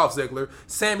 still Dolph Ziggler.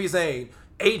 Sami Zayn,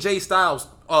 AJ Styles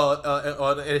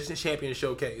on a champion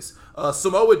showcase.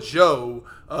 Samoa Joe,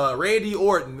 Randy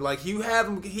Orton. Like, you have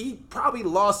him. He's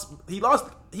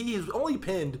only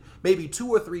pinned maybe 2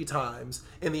 or 3 times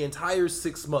in the entire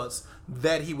 6 months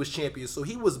that he was champion. So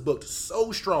he was booked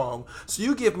so strong. So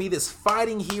you give me this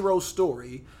fighting hero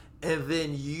story, and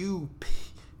then you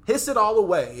hiss it all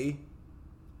away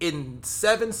in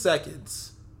 7 seconds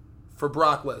for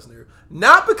Brock Lesnar.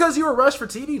 Not because you were rushed for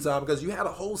TV time, because you had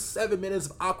a whole 7 minutes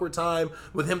of awkward time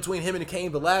between him and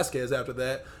Cain Velasquez after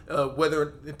that,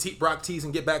 whether Brock teased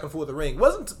and get back and forth the ring. It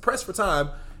wasn't pressed for time.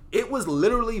 It was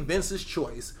literally Vince's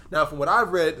choice. Now, from what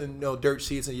I've read in dirt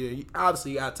sheets, and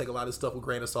obviously I take a lot of stuff with a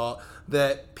grain of salt,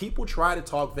 that people try to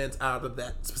talk Vince out of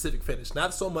that specific finish.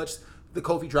 Not so much the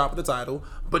Kofi drop of the title,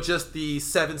 but just the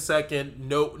 7-second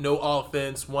no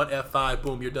offense, 1 F5,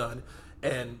 boom, you're done.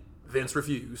 And Vince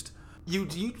refused. You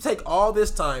take all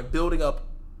this time building up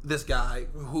this guy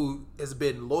who has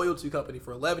been loyal to your company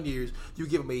for 11 years. You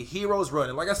give him a hero's run.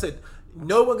 And like I said,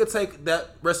 no one could take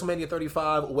that WrestleMania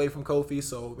 35 away from Kofi.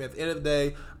 So at the end of the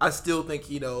day, I still think,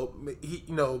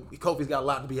 Kofi's got a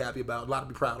lot to be happy about, a lot to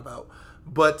be proud about.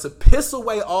 But to piss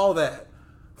away all that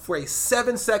for a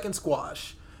 7-second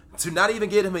squash, to not even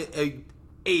get him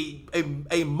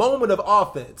a moment of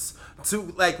offense,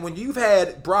 to, like, when you've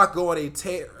had Brock go on a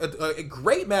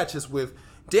great matches with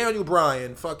Daniel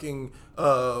Bryan, fucking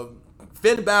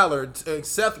Finn Balor,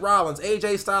 Seth Rollins,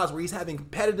 AJ Styles, where he's having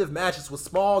competitive matches with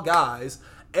small guys,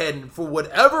 and for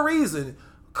whatever reason,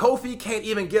 Kofi can't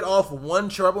even get off one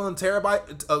Trouble in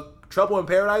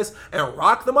Paradise and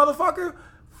rock the motherfucker.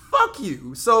 Fuck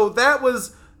you. So that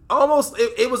was almost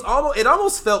it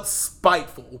almost felt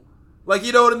spiteful. Like,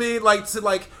 you know what I mean?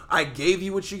 Like, I gave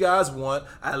you what you guys want.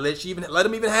 I let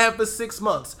him even have for 6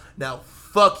 months. Now,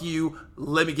 fuck you.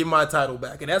 Let me get my title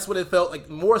back. And that's what it felt like,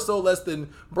 more so less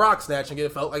than Brock snatching it.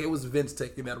 It felt like it was Vince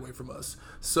taking that away from us.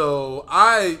 So,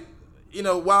 while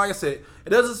like I said,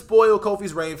 it doesn't spoil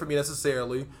Kofi's reign for me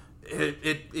necessarily.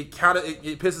 It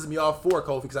pisses me off for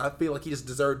Kofi, because I feel like he just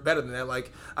deserved better than that.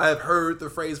 Like, I have heard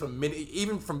the phrase from many,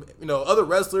 even from, other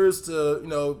wrestlers to,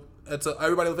 to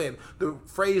everybody on the fan, the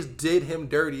phrase "did him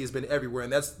dirty" has been everywhere,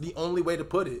 and that's the only way to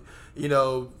put it.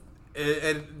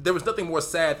 And there was nothing more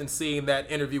sad than seeing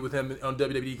that interview with him on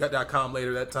WWE.com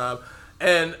later that time.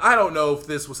 And I don't know if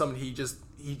this was something he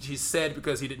said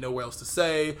because he didn't know what else to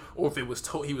say, or if he was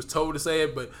told to say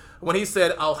it. But when he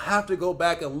said, "I'll have to go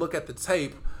back and look at the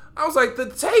tape," I was like, the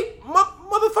tape?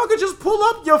 Motherfucker, just pull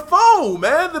up your phone,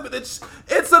 man. It's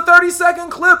a 30-second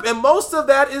clip, and most of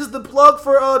that is the plug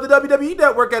for the WWE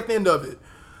Network at the end of it.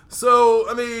 So,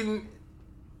 I mean,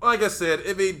 like I said,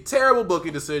 terrible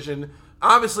booking decision.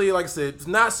 Obviously, like I said, it's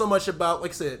not so much about,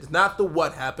 like I said, it's not the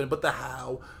what happened, but the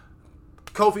how.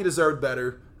 Kofi deserved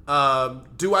better.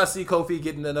 Do I see Kofi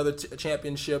getting another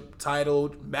championship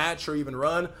title match or even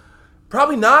run?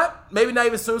 Probably not. Maybe not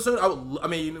even soon.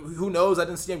 Who knows? I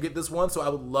didn't see him get this one, so I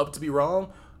would love to be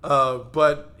wrong.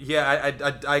 But yeah,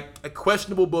 I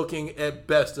questionable booking at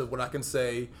best of what I can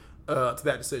say to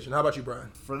that decision. How about you, Brian?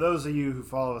 For those of you who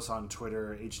follow us on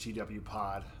Twitter, HTW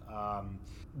Pod,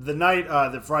 the night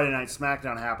the Friday Night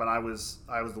SmackDown happened, I was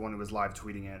the one who was live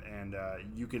tweeting it, and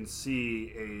you can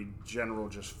see a general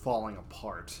just falling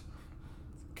apart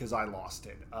because I lost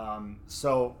it.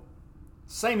 So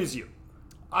same as you.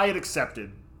 I had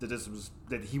accepted that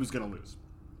he was going to lose,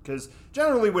 because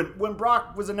generally when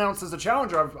Brock was announced as a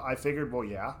challenger, I figured, well,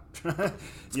 yeah,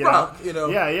 Brock,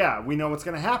 yeah, we know what's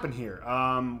going to happen here.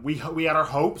 We had our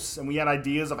hopes and we had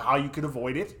ideas of how you could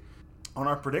avoid it. On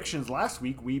our predictions last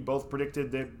week, we both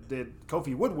predicted that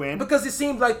Kofi would win, because it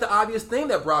seemed like the obvious thing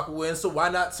that Brock would win. So why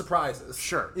not surprise us?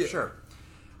 Sure.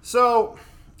 So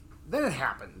then it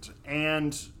happened,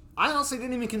 and I honestly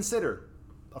didn't even consider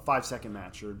a 5-second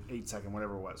match or 8-second,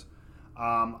 whatever it was.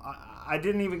 I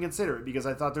didn't even consider it because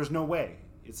I thought there's no way.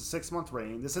 It's a 6-month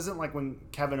reign. This isn't like when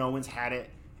Kevin Owens had it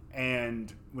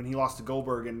and when he lost to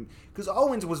Goldberg, and because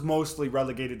Owens was mostly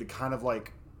relegated to kind of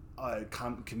like a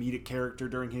comedic character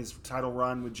during his title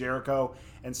run with Jericho,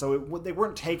 and so they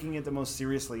weren't taking it the most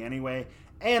seriously anyway.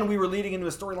 And we were leading into a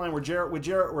storyline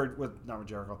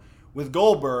with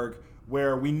Goldberg,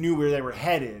 where we knew where they were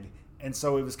headed. And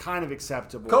so it was kind of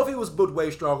acceptable. Kofi was booked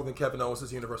way stronger than Kevin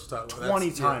Owens' Universal title.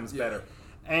 20 times better.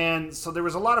 And so there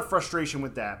was a lot of frustration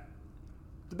with that.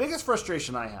 The biggest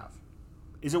frustration I have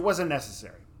is it wasn't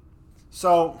necessary.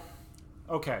 So,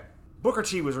 okay. Booker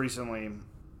T was recently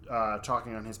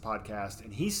talking on his podcast,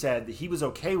 and he said that he was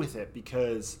okay with it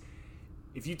because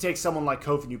if you take someone like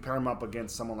Kofi and you pair him up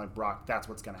against someone like Brock, that's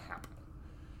what's going to happen.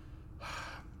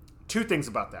 Two things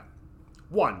about that.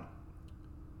 One,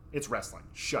 it's wrestling.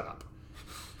 Shut up.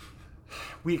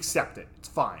 We accept it. It's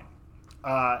fine.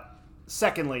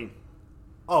 Secondly,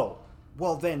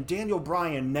 well then Daniel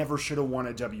Bryan never should have won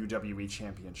a WWE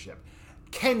championship.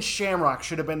 Ken Shamrock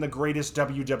should have been the greatest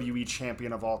WWE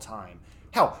champion of all time.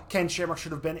 Hell, Ken Shamrock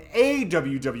should have been a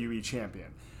WWE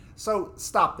champion. So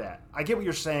stop that. I get what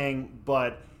you're saying,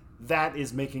 but that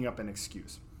is making up an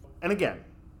excuse. And again,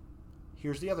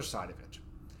 here's the other side of it.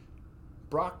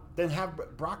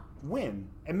 Have Brock win.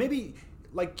 And maybe,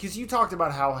 because you talked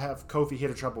about how have Kofi hit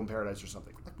a Trouble in Paradise or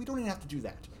something. We don't even have to do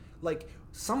that.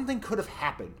 Something could have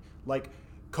happened.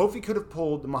 Kofi could have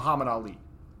pulled the Muhammad Ali.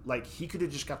 He could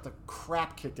have just got the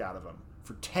crap kicked out of him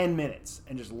for 10 minutes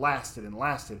and just lasted,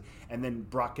 and then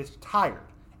Brock gets tired.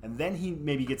 And then he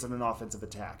maybe gets in an offensive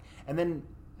attack. And then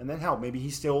hell, maybe he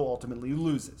still ultimately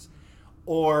loses.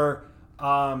 Or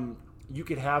you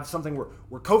could have something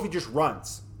where Kofi just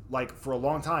runs, for a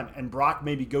long time, and Brock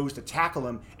maybe goes to tackle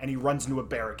him, and he runs into a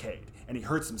barricade, and he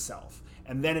hurts himself.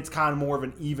 And then it's kind of more of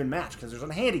an even match, because there's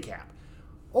a handicap.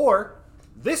 Or,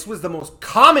 this was the most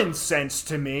common sense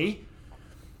to me.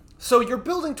 So you're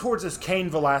building towards this Cain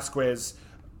Velasquez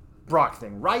Brock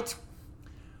thing, right?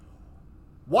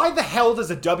 Why the hell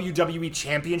does a WWE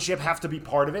championship have to be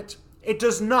part of it? It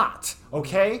does not,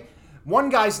 okay? One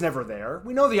guy's never there.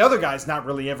 We know the other guy's not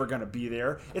really ever going to be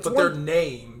there. But their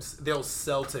names, they'll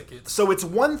sell tickets. So it's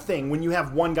one thing when you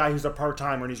have one guy who's a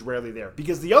part-timer and he's rarely there.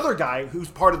 Because the other guy, who's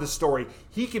part of the story,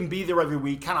 he can be there every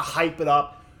week, kind of hype it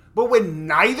up. But when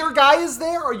neither guy is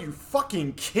there, are you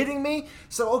fucking kidding me?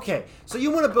 So, okay, so you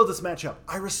want to build this match up.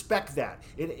 I respect that.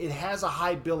 It has a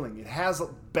high billing. It has a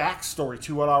backstory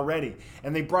to it already.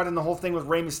 And they brought in the whole thing with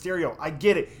Rey Mysterio. I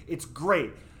get it. It's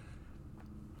great.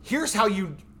 Here's how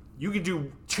you can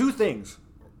do two things.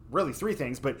 Really, three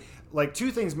things, but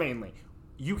two things mainly.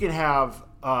 You can have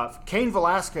Cain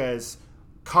Velasquez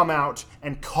come out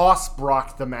and cost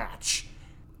Brock the match.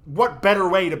 What better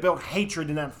way to build hatred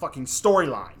in that fucking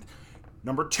storyline?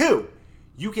 Number two,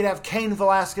 you could have Cain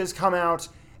Velasquez come out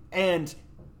and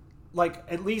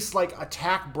at least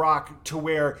attack Brock to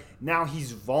where now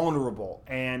he's vulnerable,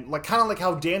 and kind of like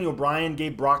how Daniel Bryan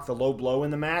gave Brock the low blow in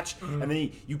the match, and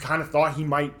then you kind of thought he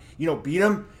might beat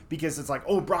him because it's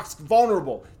Brock's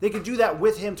vulnerable. They could do that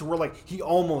with him to where he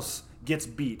almost gets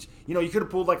beat. You could have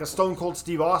pulled a Stone Cold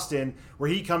Steve Austin where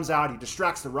he comes out, he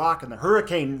distracts The Rock, and the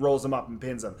Hurricane rolls him up and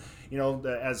pins him.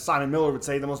 As Simon Miller would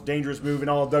say, the most dangerous move in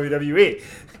all of WWE.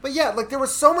 But yeah, there were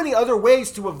so many other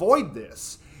ways to avoid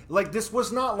this. This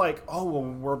was not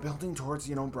we're building towards,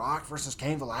 Brock versus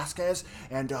Cain Velasquez,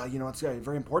 and, it's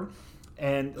very important.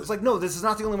 And it's no, this is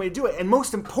not the only way to do it. And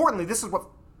most importantly, this is what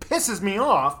pisses me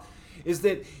off, is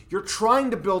that you're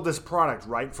trying to build this product,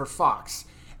 right, for Fox.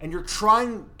 And you're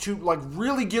trying to,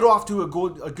 really get off to a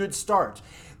good start.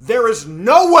 There is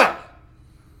no way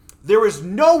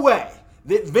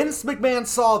that Vince McMahon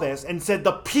saw this and said,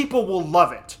 the people will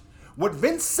love it. What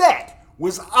Vince said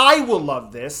was, I will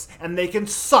love this, and they can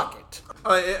suck it.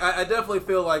 I definitely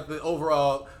feel like the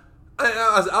overall...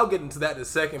 I'll get into that in a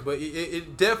second, but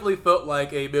it definitely felt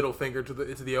like a middle finger to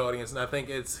the audience, and I think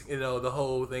it's the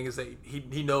whole thing is that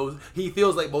he knows, he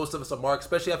feels like most of us are marked.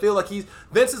 Especially, I feel like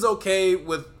Vince is okay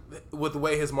with the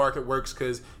way his market works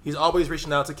because he's always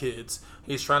reaching out to kids.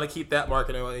 He's trying to keep that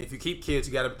market. If you keep kids,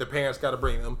 their parents got to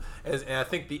bring them, and I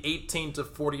think the 18 to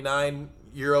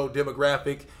 49-year-old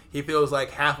demographic, he feels like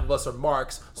half of us are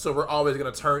marks, so we're always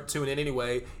going to tune in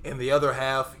anyway, and the other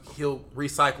half he'll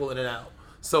recycle in and out.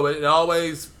 So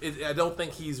I don't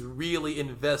think he's really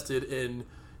invested in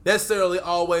necessarily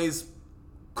always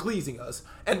pleasing us.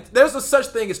 And there's a such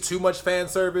thing as too much fan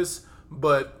service,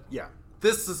 but yeah,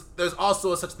 there's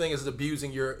also a such thing as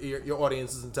abusing your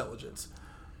audience's intelligence.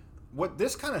 What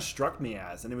this kind of struck me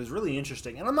as, and it was really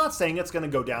interesting, and I'm not saying it's going to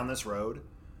go down this road,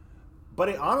 but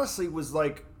it honestly was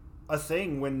a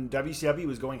thing when WCW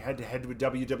was going head-to-head with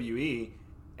WWE,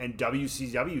 and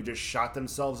WCW just shot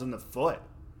themselves in the foot.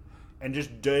 And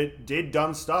just did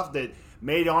dumb stuff that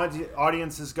made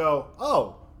audiences go,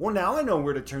 oh, well, now I know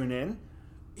where to tune in.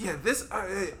 Yeah,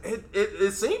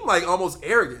 it seemed like almost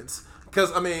arrogance.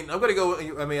 Because, I'm going to go,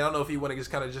 I don't know if you want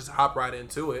to just hop right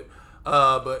into it.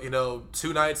 But,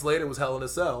 2 nights later was Hell in a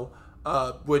Cell.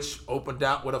 which opened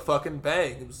out with a fucking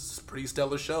bang. It was a pretty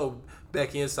stellar show.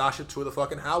 Becky and Sasha tore the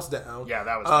fucking house down. Yeah,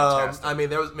 that was fantastic. I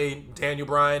mean, Daniel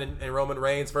Bryan and Roman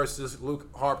Reigns versus Luke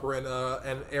Harper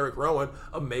and Eric Rowan.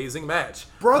 Amazing match.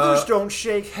 Brothers don't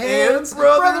shake hands.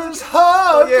 Brothers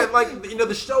hug. Yeah, like,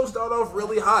 the show started off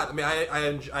really hot. I mean,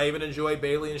 I even enjoyed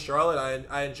Bayley and Charlotte.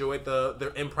 I enjoyed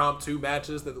their impromptu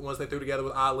matches, the ones they threw together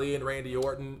with Ali and Randy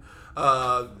Orton.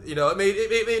 The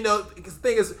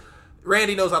thing is,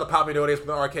 Randy knows how to pop an audience with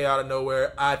an RKO out of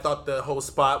nowhere. I thought the whole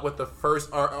spot with the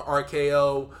first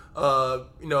RKO,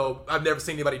 I've never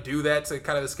seen anybody do that to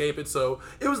kind of escape it. So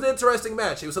it was an interesting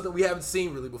match. It was something we haven't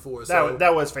seen really before. So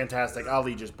that was fantastic.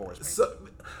 Ali just bores me. So,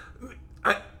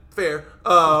 fair.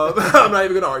 I'm not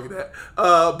even going to argue that.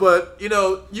 But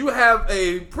you have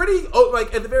a pretty,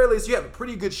 at the very least, you have a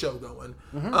pretty good show going.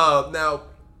 Mm-hmm. Now,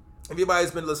 if anybody's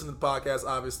been listening to the podcast,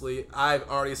 obviously, I've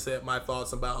already said my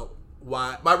thoughts about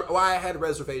why I had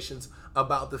reservations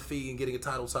about the Fiend getting a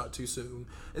title shot too soon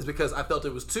is because I felt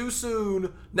it was too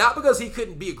soon, not because he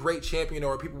couldn't be a great champion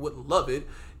or people wouldn't love it,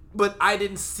 but I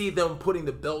didn't see them putting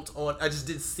the belt on. I just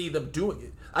didn't see them doing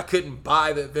it. I couldn't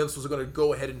buy that Vince was going to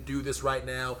go ahead and do this right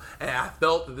now, and I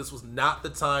felt that this was not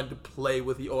the time to play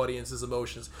with the audience's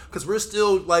emotions because we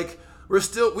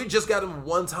just got him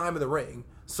one time in the ring.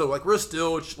 So, we're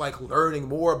still, learning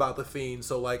more about the Fiend.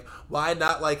 So, why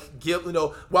not, give,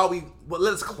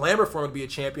 let's clamor for him to be a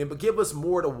champion, but give us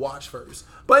more to watch first.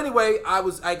 But anyway, I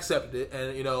accepted it,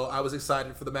 and, I was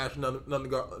excited for the match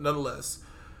nonetheless.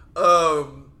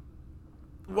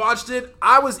 Watched it.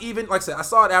 I was even, like I said, I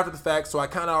saw it after the fact, so I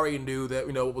kind of already knew that,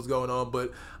 what was going on,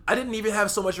 but I didn't even have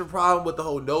so much of a problem with the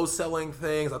whole no-selling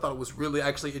things. I thought it was really,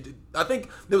 I think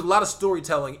there was a lot of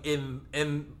storytelling in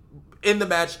the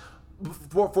match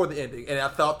for the ending, and I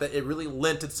thought that it really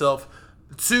lent itself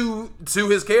to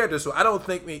his character. So I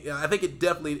think it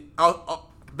definitely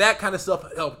that kind of stuff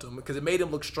helped him because it made him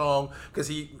look strong because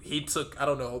he took, I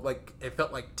don't know, it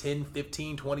felt like 10,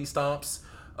 15, 20 stomps.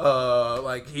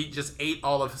 He just ate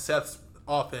all of Seth's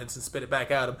offense and spit it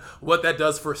back at him. What that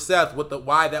does for Seth,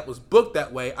 why that was booked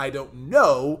that way, I don't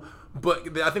know,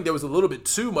 but I think there was a little bit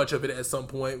too much of it at some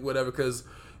point, whatever, because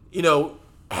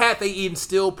had they even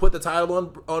still put the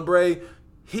title on Bray,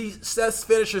 Seth's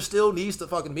finisher still needs to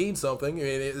fucking mean something. I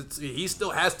mean, he still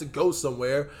has to go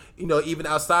somewhere, even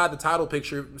outside the title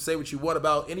picture. Say what you want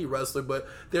about any wrestler, but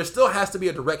there still has to be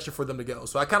a direction for them to go.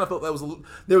 So I kind of felt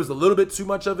there was a little bit too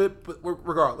much of it, but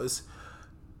regardless,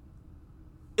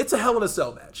 it's a Hell in a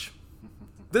Cell match.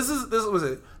 This was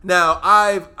it. Now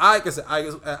I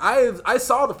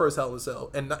saw the first Hell in a Cell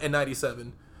in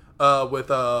 '97. With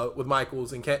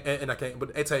Michaels and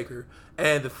Taker.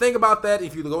 And the thing about that,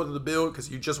 if you go into the build,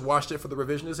 because you just watched it for the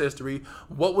revisionist history,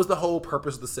 what was the whole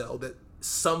purpose of the cell? That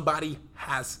somebody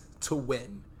has to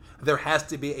win. There has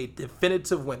to be a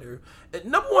definitive winner. And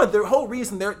number one, the whole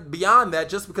reason they're beyond that,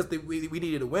 just because we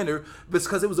needed a winner, was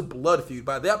because it was a blood feud.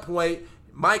 By that point,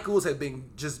 Michaels had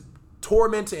been just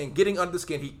tormenting and getting under the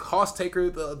skin. He cost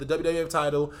Taker the WWF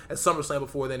title at SummerSlam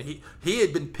before then. He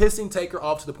had been pissing Taker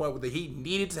off to the point where he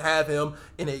needed to have him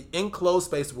in an enclosed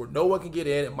space where no one can get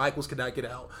in and Michaels could not get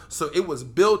out. So it was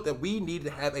built that we needed to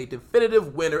have a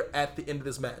definitive winner at the end of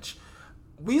this match.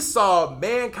 We saw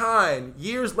Mankind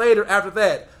years later after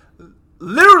that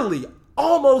literally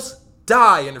almost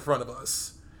die in front of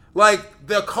us.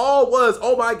 The call was,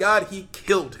 oh my God, he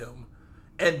killed him.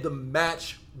 And the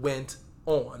match went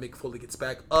on. Mick Foley gets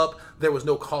back up. There was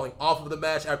no calling off of the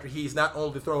match after he's not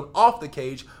only thrown off the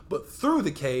cage, but through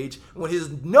the cage. When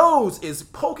his nose is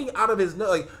poking out of his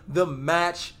nose, the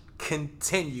match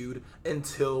continued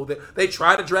until they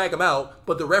tried to drag him out,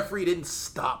 but the referee didn't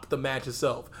stop the match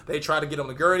itself. They tried to get on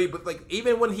the gurney, but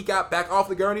even when he got back off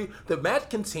the gurney, the match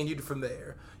continued from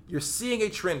there. You're seeing a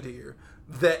trend here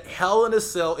that Hell in a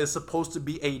Cell is supposed to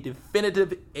be a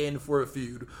definitive end for a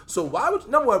feud. So why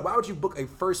would you book a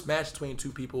first match between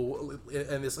two people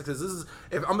in this? Because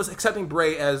if I'm just accepting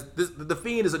Bray as the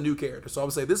Fiend is a new character, so I'm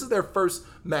gonna say this is their first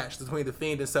match between the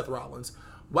Fiend and Seth Rollins.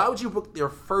 Why would you book their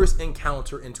first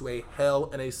encounter into a Hell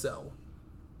in a Cell?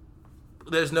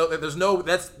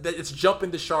 It's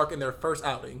jumping the shark in their first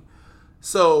outing.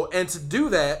 So, and to do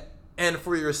that, and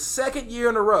for your second year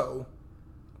in a row,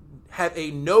 have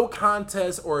a no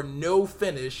contest or no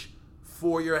finish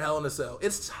for your Hell in a Cell.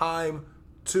 It's time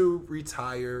to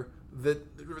retire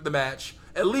the match,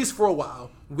 at least for a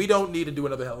while. We don't need to do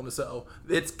another Hell in a Cell.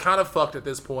 It's kind of fucked at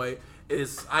this point.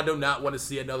 I do not want to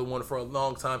see another one for a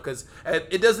long time because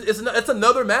it's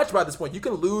another match by this point. You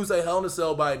can lose a Hell in a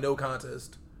Cell by no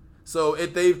contest. So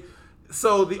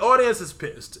So the audience is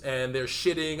pissed, and they're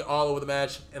shitting all over the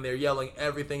match, and they're yelling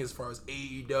everything as far as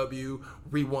AEW,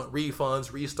 we want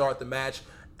refunds, restart the match.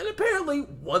 And apparently,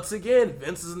 once again,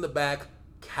 Vince is in the back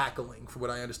cackling, from what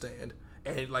I understand.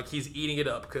 And like he's eating it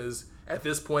up, because at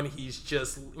this point, he's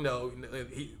just,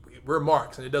 we're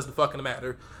marks, and it doesn't fucking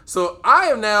matter. So I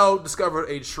have now discovered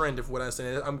a trend of what I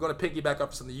said. I'm going to piggyback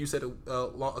off something you said a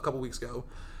couple weeks ago.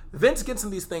 Vince gets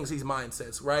in these things, these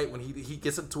mindsets, right? When he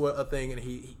gets into a thing and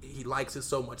he likes it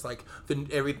so much, like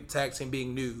every tag team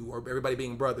being new or everybody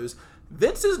being brothers.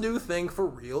 Vince's new thing for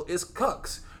real is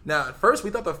cucks. Now, at first, we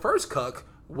thought the first cuck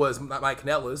was Mike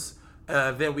Kanellis.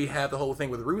 Then we have the whole thing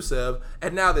with Rusev.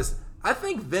 And now this, I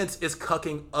think Vince is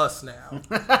cucking us now.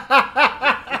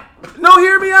 No,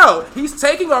 hear me out. He's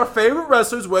taking our favorite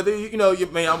wrestlers, whether,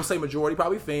 I would say majority,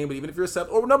 probably Fiend, but even if you're Seth,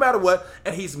 or no matter what,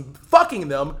 and he's fucking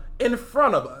them in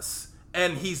front of us.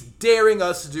 And he's daring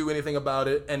us to do anything about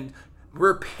it, and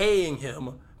we're paying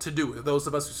him to do it, those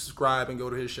of us who subscribe and go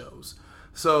to his shows.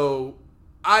 So,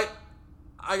 like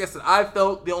I said, I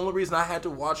felt the only reason I had to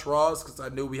watch Raw is because I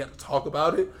knew we had to talk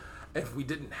about it. If we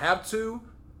didn't have to,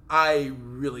 I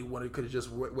really could have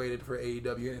just waited for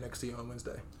AEW and NXT on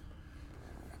Wednesday.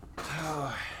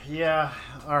 Yeah,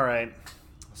 all right.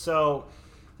 So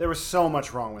there was so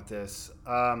much wrong with this.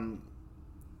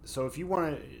 So if you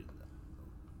want to,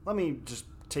 let me just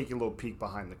take you a little peek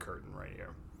behind the curtain right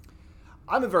here.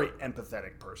 I'm a very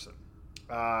empathetic person.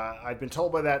 I've been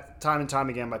told by that time and time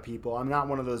again by people. I'm not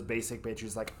one of those basic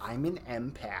bitches like, I'm an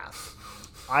empath.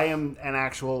 I am an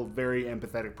actual very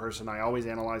empathetic person. I always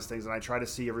analyze things, and I try to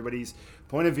see everybody's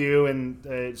point of view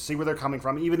and see where they're coming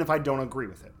from, even if I don't agree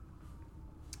with it.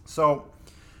 So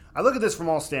I look at this from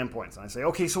all standpoints, and I say,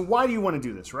 okay, so why do you want to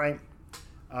do this, right?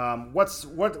 What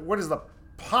is the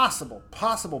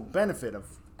possible benefit of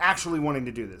actually wanting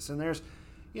to do this? And there's,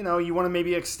 you want to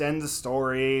maybe extend the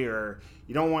story, or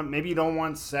you don't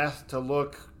want Seth to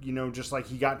look, just like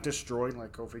he got destroyed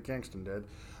like Kofi Kingston did.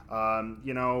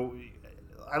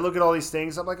 I look at all these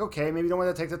things, I'm like, okay, maybe you don't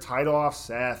want to take the title off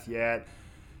Seth yet.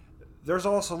 There's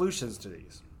all solutions to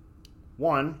these.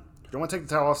 One, if you don't want to take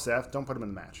the title off Seth, don't put him in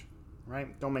the match,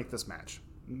 right? Don't make this match.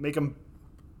 Make him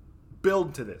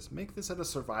build to this. Make this at a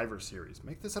Survivor Series.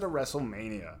 Make this at a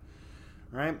WrestleMania,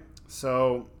 right?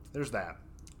 So there's that.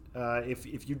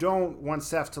 If you don't want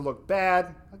Seth to look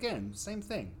bad, again, same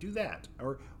thing. Do that.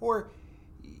 Or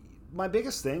my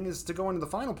biggest thing is to go into the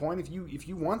final point. If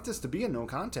you want this to be a no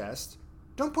contest,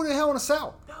 don't put it in Hell in a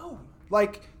Cell. No.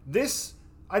 Like this,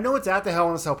 I know it's at the Hell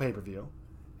in a Cell pay-per-view,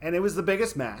 and it was the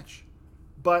biggest match.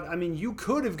 But, I mean, you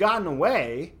could have gotten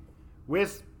away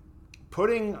with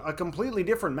putting a completely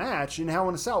different match in Hell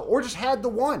in a Cell. Or just had the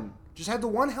one. Just had the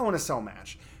one Hell in a Cell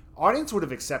match. Audience would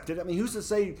have accepted. I mean, who's to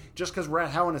say just because we're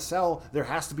at Hell in a Cell, there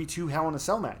has to be two Hell in a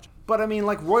Cell matches? But, I mean,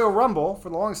 like Royal Rumble, for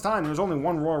the longest time, there was only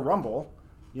one Royal Rumble,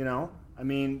 I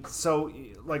mean, so,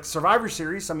 like Survivor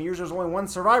Series, some years there's only one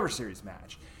Survivor Series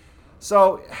match.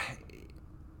 So,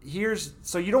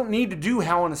 so you don't need to do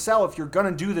Hell in a Cell if you're going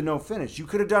to do the no finish. You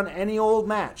could have done any old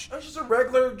match. It's just a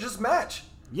regular match.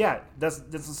 Yeah, that's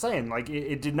the saying. Like,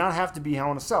 it did not have to be Hell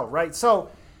in a Cell, right?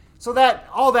 So that,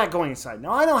 all that going aside.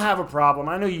 Now, I don't have a problem.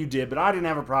 I know you did, but I didn't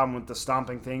have a problem with the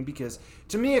stomping thing because,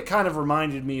 to me, it kind of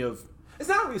reminded me of... It's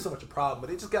not really so much a problem, but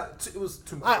it was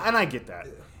too much. And I get that.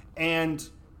 Yeah.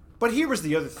 But here was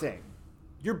the other thing.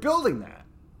 You're building that.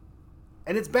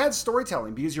 And it's bad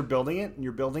storytelling because you're building it and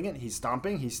you're building it. He's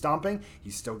stomping. He's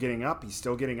still getting up.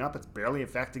 It's barely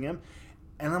affecting him.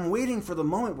 And I'm waiting for the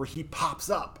moment where he pops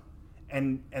up.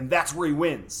 And that's where he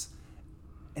wins.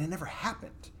 And it never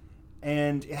happened.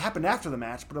 And it happened after the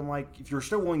match. But I'm like, if you're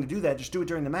still willing to do that, just do it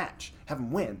during the match. Have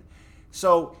him win.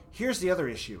 So here's the other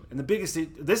issue. And this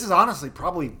is honestly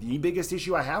probably the biggest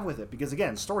issue I have with it. Because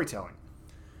again, storytelling.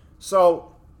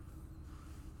 So...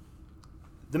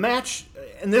 the match,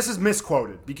 and this is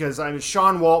misquoted because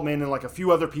Sean Waltman and like a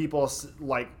few other people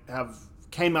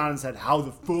came out and said, "How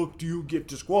the fuck do you get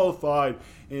disqualified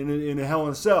in a Hell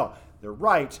in a Cell?" They're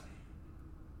right.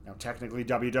 Now, technically,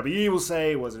 WWE will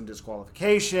say it wasn't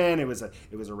disqualification; it was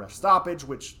a ref stoppage,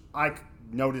 which I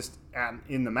noticed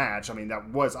in the match. I mean,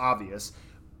 that was obvious.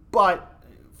 But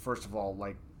first of all,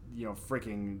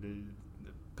 freaking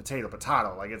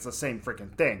potato, like it's the same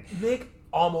freaking thing. Nick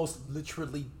almost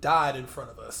literally died in front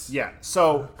of us. Yeah.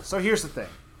 So here's the thing.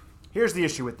 Here's the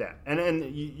issue with that.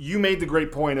 And you made the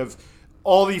great point of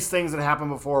all these things that happened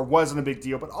before wasn't a big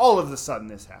deal, but all of a sudden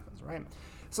this happens, right?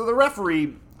 So the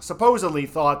referee supposedly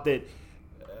thought that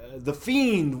the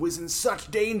Fiend was in such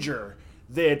danger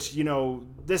that,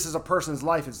 this is a person's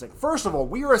life at stake. First of all,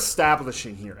 we are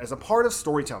establishing here, as a part of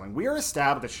storytelling, we are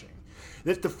establishing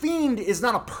That the Fiend is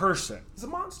not a person. He's a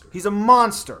monster. He's a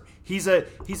monster. He's a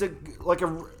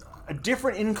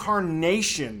different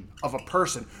incarnation of a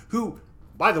person who,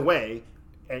 by the way,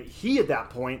 he at that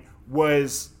point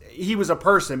was a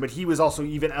person, but he was also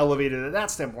even elevated at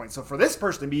that standpoint. So for this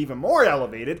person to be even more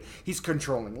elevated, he's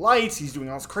controlling lights, he's doing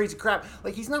all this crazy crap.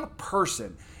 Like, he's not a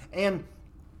person. And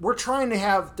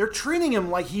they're treating him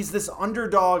like he's this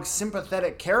underdog,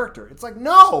 sympathetic character. It's like,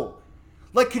 no!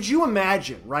 Like, could you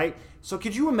imagine, right? So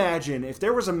could you imagine if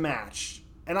there was a match,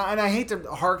 and I hate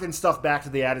to harken stuff back to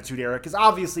the Attitude Era, because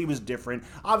obviously it was different.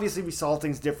 Obviously we saw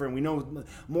things different. We know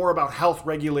more about health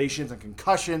regulations and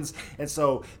concussions, and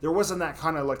so there wasn't that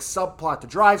kind of like subplot to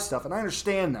drive stuff, and I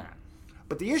understand that.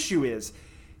 But the issue is,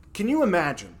 can you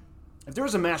imagine if there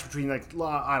was a match between, like,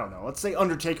 I don't know, let's say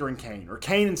Undertaker and Kane, or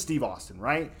Kane and Steve Austin,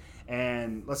 right?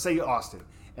 And let's say Austin.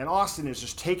 And Austin is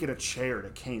just taking a chair to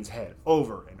Kane's head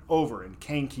over and over, and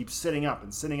Kane keeps sitting up.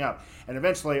 And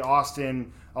eventually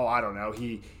Austin,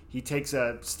 he takes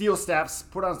a steel steps,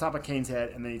 put it on top of Kane's head,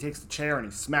 and then he takes the chair and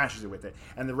he smashes it with it.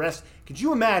 And the rest, could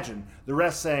you imagine the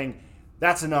rest saying,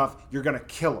 that's enough, you're going to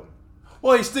kill him?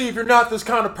 Well, hey, Steve, you're not this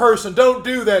kind of person. Don't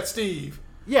do that, Steve.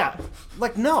 Yeah,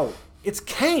 like, no, it's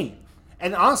Kane.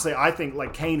 And honestly, I think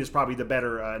like Kane is probably the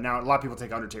better. Now a lot of people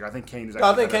take Undertaker. I think Kane is.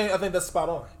 I think that's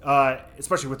spot on.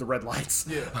 Especially with the red lights.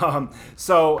 Yeah.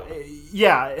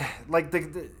 Like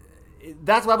that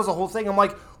was the whole thing. I'm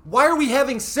like, why are we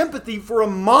having sympathy for a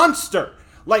monster?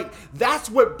 Like, that's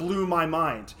what blew my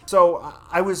mind. So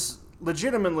I was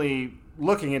legitimately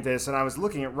looking at this, and I was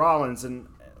looking at Rollins, and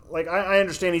like I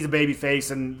understand he's a babyface,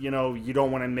 and you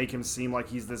don't want to make him seem like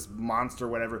he's this monster, or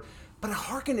whatever. But I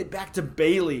harken it back to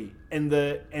Bayley and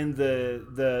the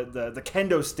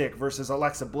kendo stick versus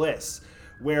Alexa Bliss,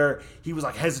 where he was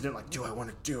like hesitant, like, do I want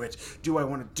to do it? Do I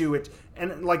want to do it?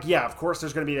 And like, yeah, of course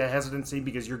there's going to be a hesitancy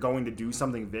because you're going to do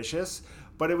something vicious.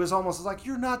 But it was almost like,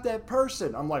 you're not that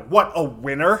person. I'm like, what, a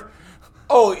winner?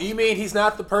 Oh, you mean he's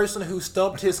not the person who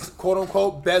stumped his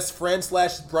quote-unquote best friend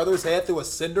 / brother's head through a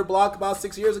cinder block about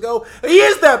 6 years ago? He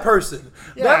is that person.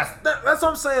 Yeah. That's what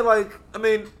I'm saying. Like, I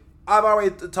mean, I've already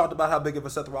talked about how big of a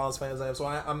Seth Rollins fan I am, so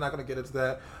I'm not going to get into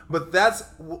that. But that's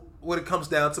what it comes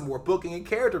down to, more booking and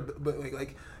character. But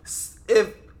like,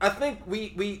 if I think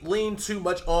we lean too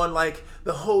much on like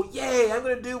the whole, yay, I'm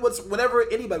going to do whenever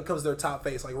anybody becomes their top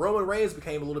face. Like Roman Reigns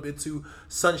became a little bit too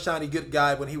sunshiny good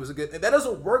guy when he was a good, and that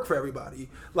doesn't work for everybody.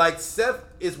 Like Seth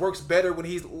works better when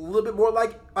he's a little bit more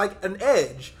like an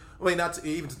Edge. I mean, not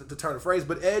to turn a phrase,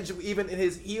 but Edge, even in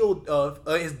his heel,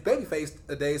 his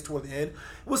babyface days toward the end,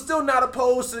 was still not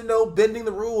opposed to bending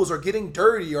the rules or getting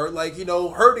dirty or like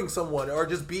hurting someone or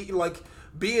just being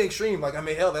extreme. Like, I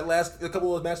mean, hell, that last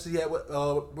couple of matches he had with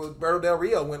Roberto Del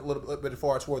Rio went a little bit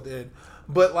far toward the end.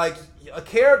 But like, a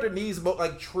character needs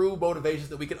true motivations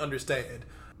that we can understand.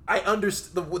 I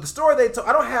understand the story they told.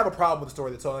 I don't have a problem with the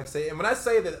story they told. Like I say, and when I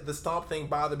say that the stomp thing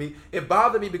bothered me, it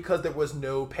bothered me because there was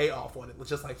no payoff on it.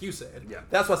 Just like you said. Yeah,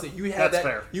 that's why I said you had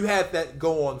fair. You had that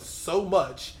go on so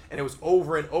much, and it was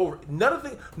over and over.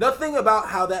 Nothing about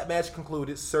how that match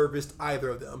concluded serviced either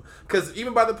of them. Because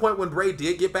even by the point when Bray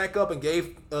did get back up and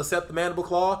gave Seth the mandible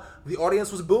claw, the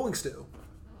audience was booing still.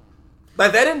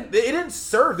 Like it didn't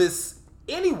service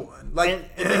anyone. Like,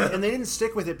 and they didn't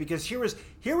stick with it because here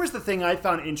was the thing I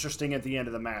found interesting at the end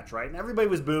of the match, right? And everybody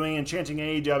was booing and chanting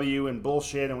AEW and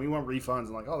bullshit, and we want refunds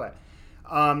and like all that.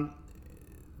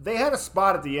 They had a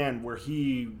spot at the end where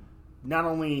he not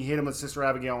only hit him with Sister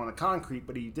Abigail on the concrete,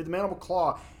 but he did the mandible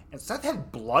claw, and Seth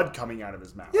had blood coming out of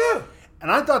his mouth. Yeah,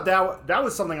 and I thought that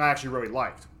was something I actually really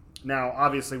liked. Now,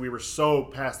 obviously, we were so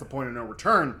past the point of no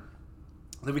return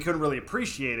that we couldn't really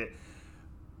appreciate it.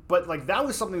 But like, that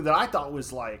was something that I thought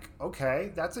was like,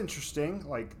 okay, that's interesting.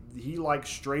 Like, he like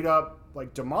straight up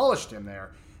like demolished him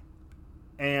there.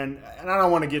 And I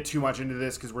don't want to get too much into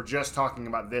this because we're just talking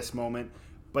about this moment.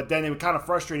 But then it kind of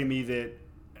frustrated me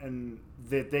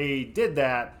that they did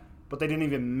that, but they didn't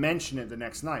even mention it the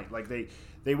next night. Like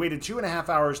they waited 2.5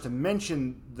 hours to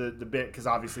mention the bit because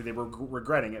obviously they were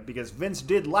regretting it because Vince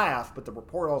did laugh, but the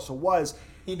report also was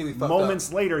he knew he fucked moments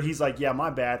up. Later he's like, yeah,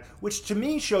 my bad, which to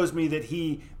me shows me that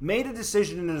he made a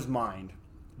decision in his mind,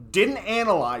 didn't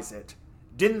analyze it,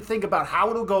 didn't think about how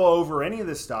it'll go over any of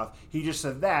this stuff. He just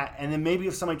said that, and then maybe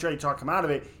if somebody tried to talk him out of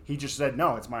it, he just said,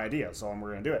 no, it's my idea, so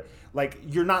we're going to do it. Like,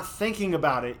 you're not thinking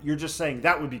about it, you're just saying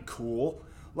that would be cool.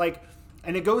 Like,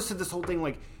 and it goes to this whole thing,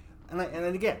 like, and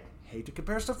then again, hate to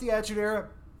compare stuff to the Attitude Era,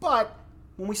 but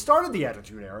when we started the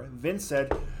Attitude Era, Vince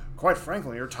said, quite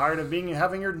frankly, you're tired of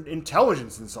having your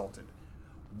intelligence insulted.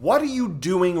 What are you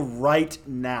doing right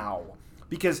now?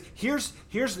 Because here's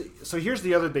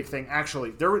the other big thing.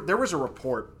 Actually, there was a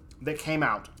report that came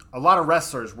out, a lot of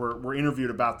wrestlers were interviewed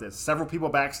about this. Several people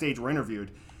backstage were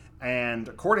interviewed. And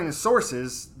according to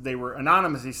sources, they were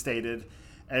anonymously stated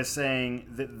as saying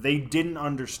that they didn't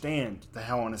understand the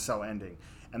Hell in a Cell ending.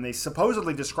 And they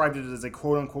supposedly described it as a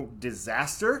quote-unquote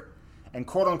disaster and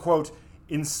quote-unquote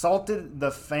insulted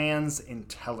the fans'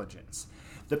 intelligence.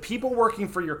 The people working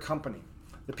for your company,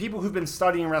 the people who've been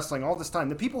studying wrestling all this time,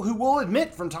 the people who will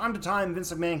admit from time to time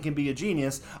Vince McMahon can be a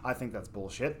genius, I think that's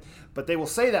bullshit, but they will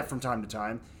say that from time to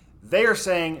time, they are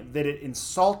saying that it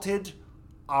insulted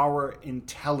our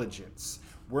intelligence.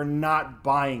 We're not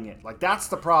buying it. Like, that's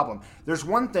the problem. There's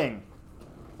one thing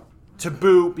to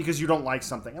boo because you don't like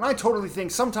something. And I totally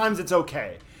think sometimes it's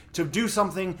okay to do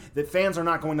something that fans are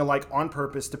not going to like on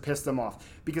purpose to piss them off.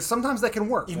 Because sometimes that can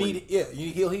work. You need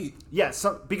heel heat. Yeah,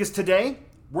 because today,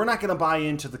 we're not going to buy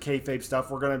into the kayfabe stuff.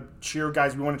 We're going to cheer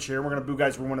guys we want to cheer. We're going to boo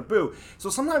guys we want to boo. So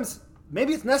sometimes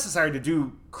maybe it's necessary to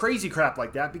do crazy crap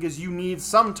like that because you need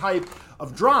some type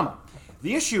of drama.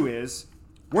 The issue is,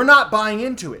 we're not buying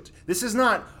into it. This is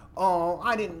not, oh,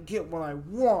 I didn't get what I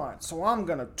want, so I'm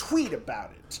going to tweet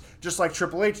about it. Just like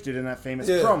Triple H did in that famous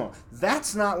promo.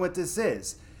 That's not what this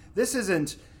is. This is,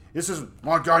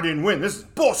 my guy didn't win. This is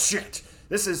bullshit.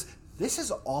 This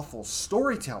is awful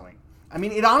storytelling. I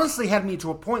mean, it honestly had me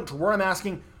to a point to where I'm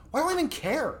asking, why do I even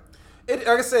care? Like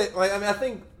I said, I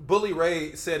think Bully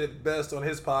Ray said it best on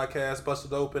his podcast,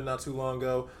 Busted Open, not too long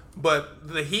ago, but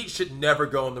the heat should never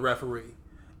go on the referee.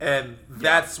 And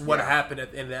that's what happened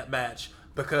in that match.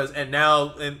 Because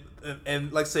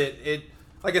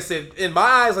like I said, in my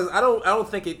eyes, I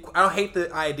don't hate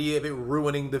the idea of it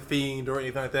ruining the Fiend or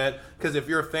anything like that. Because if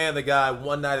you're a fan of the guy,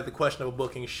 one night of the questionable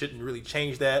booking shouldn't really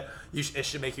change that. It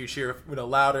should make you cheer,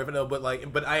 louder.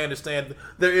 But I understand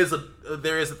there is a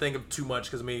thing of too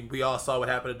much. Because we all saw what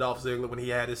happened to Dolph Ziggler when he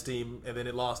had his team and then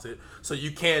it lost it. So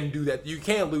you can do that. You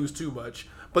can lose too much.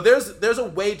 But there's a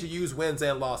way to use wins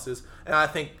and losses, and I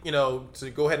think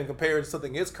to go ahead and compare it to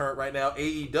something that's current right now,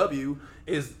 AEW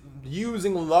is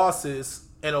using losses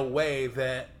in a way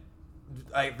that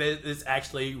is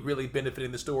actually really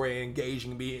benefiting the story and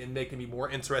engaging me and making me more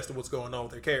interested in what's going on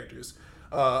with their characters.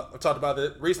 I talked about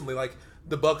it recently, like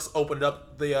the Bucks opened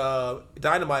up the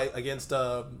Dynamite against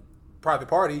Private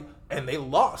Party, and they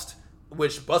lost,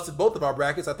 which busted both of our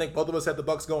brackets. I think both of us had the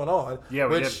Bucks going on. Yeah,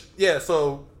 we did. Yeah,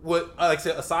 so what? Like I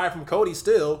said, aside from Cody,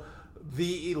 still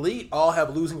the Elite all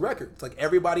have losing records. Like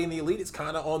everybody in the Elite is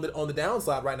kind of on the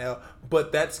downside right now.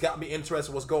 But that's got me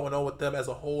interested in what's going on with them as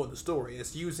a whole in the story.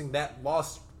 It's using that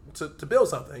loss to build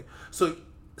something. So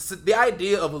the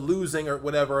idea of losing or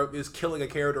whatever is killing a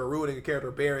character or ruining a character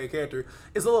or burying a character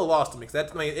is a little lost to me.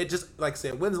 It just, like I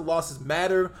said, wins and losses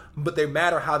matter, but they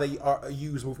matter how they are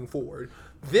used moving forward.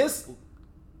 This,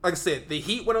 like I said, the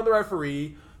heat went on the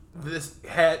referee. This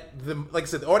had like I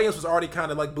said, the audience was already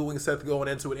kind of like booing Seth going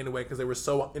into it anyway because they were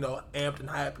so amped and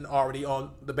hyped and already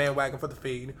on the bandwagon for the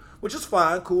Fiend, which is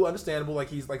fine, cool, understandable.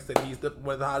 Like I said, he's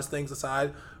one of the hottest things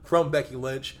aside from Becky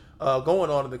Lynch going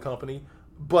on in the company.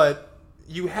 But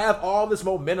you have all this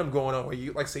momentum going on where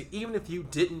you, like I say, even if you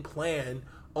didn't plan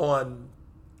on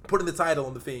putting the title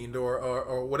on the Fiend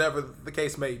or whatever the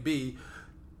case may be,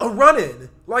 a run-in.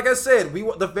 Like I said,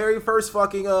 the very first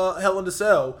fucking Hell in a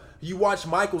Cell, you watch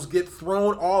Michaels get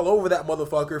thrown all over that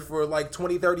motherfucker for like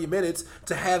 20, 30 minutes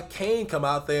to have Kane come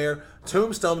out there,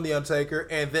 tombstone the Undertaker,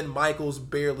 and then Michaels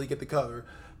barely get the cover.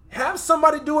 Have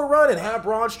somebody do a run-in. Have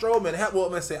Braun Strowman.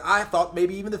 I thought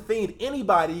maybe even the Fiend.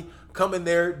 Anybody come in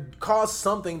there, cause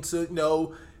something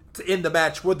to end the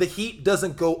match where the heat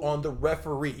doesn't go on the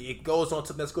referee. It goes on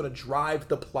something that's going to drive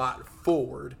the plot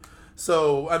forward.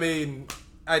 So, I mean,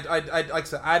 like I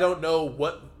said, I don't know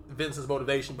what Vince's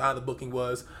motivation behind the booking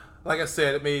was. Like I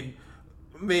said, I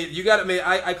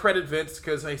credit Vince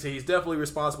because like I say, he's definitely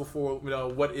responsible for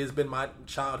what has been my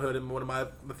childhood and one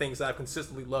of the things that I've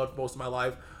consistently loved most of my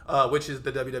life, which is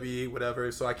the WWE,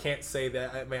 whatever. So I can't say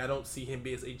that. I don't see him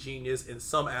as a genius in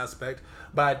some aspect,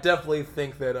 but I definitely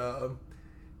think that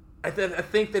I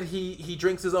think that he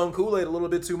drinks his own Kool-Aid a little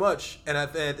bit too much, and I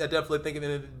definitely think at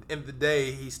the end of the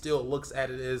day he still looks at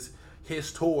it as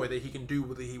his toy that he can do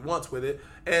what he wants with it.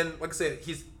 And like I said,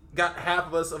 he's got half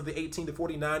of us of the 18 to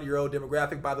 49-year-old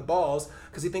demographic by the balls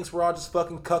because he thinks we're all just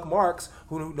fucking cuck marks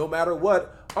who, no matter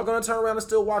what, are going to turn around and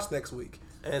still watch next week.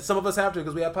 And some of us have to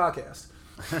because we have podcasts.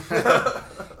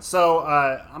 So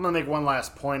I'm going to make one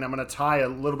last point. I'm going to tie a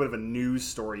little bit of a news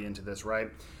story into this,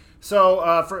 right?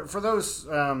 So for those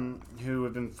who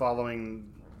have been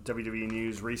following WWE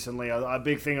news recently, a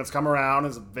big thing that's come around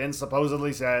is Vince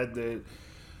supposedly said that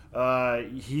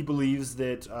He believes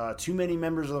that too many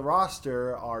members of the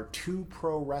roster are too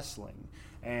pro wrestling,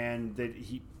 and that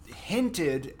he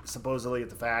hinted supposedly at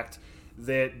the fact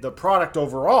that the product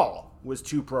overall was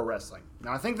too pro wrestling.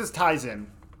 Now, I think this ties in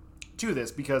to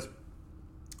this because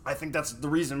I think that's the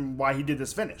reason why he did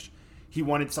this finish. He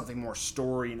wanted something more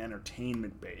story and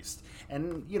entertainment based.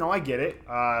 And, I get it,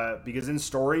 because in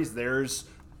stories there's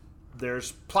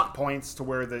plot points to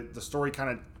where the story kind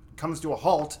of comes to a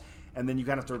halt, and then you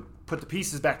kind of have to put the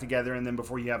pieces back together, and then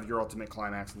before you have your ultimate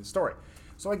climax in the story.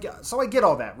 So I get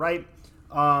all that, right?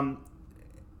 But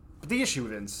the issue,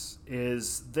 Vince,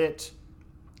 is that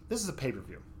this is a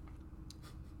pay-per-view.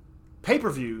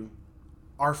 Pay-per-view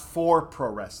are for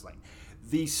pro wrestling.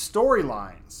 The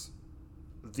storylines,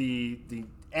 the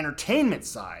entertainment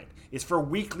side is for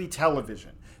weekly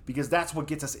television because that's what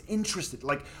gets us interested.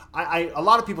 Like a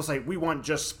lot of people say we want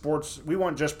just sports, we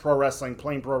want just pro wrestling,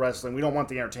 plain pro wrestling. We don't want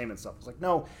the entertainment stuff. It's like,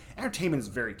 no, entertainment is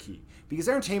very key because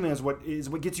entertainment is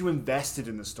what gets you invested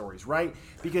in the stories, right?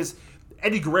 Because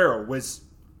Eddie Guerrero was,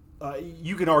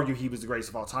 you can argue he was the greatest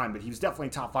of all time, but he was definitely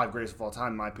top 5 greatest of all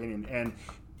time in my opinion. And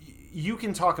you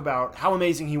can talk about how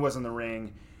amazing he was in the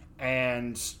ring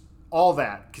and all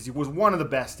that because he was one of the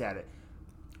best at it.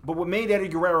 But what made Eddie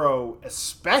Guerrero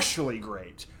especially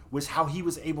great was how he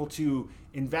was able to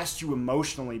invest you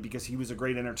emotionally because he was a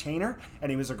great entertainer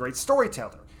and he was a great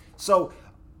storyteller. So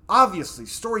obviously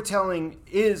storytelling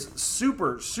is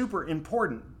super, super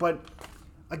important. But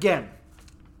again,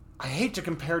 I hate to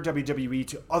compare WWE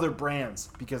to other brands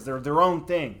because they're their own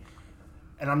thing.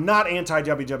 And I'm not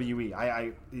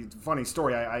anti-WWE. Funny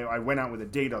story, I went out with a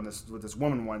date with this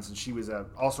woman once, and she was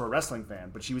also a wrestling fan,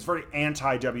 but she was very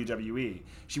anti-WWE.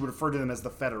 She would refer to them as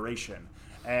the Federation.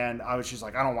 And she's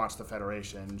like, I don't watch the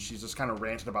Federation. And she's just kind of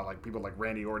ranted about like people like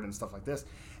Randy Orton and stuff like this.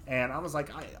 And I was like,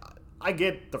 I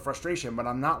get the frustration, but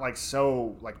I'm not like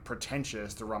so like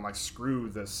pretentious to run like screw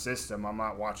the system. I'm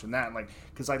not watching that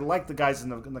because I like the guys in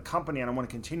the company and I want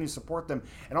to continue to support them.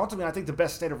 And ultimately, I think the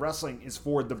best state of wrestling is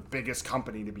for the biggest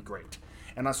company to be great,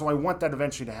 and so I want that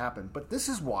eventually to happen. But this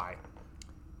is why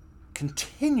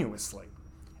continuously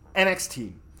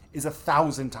NXT is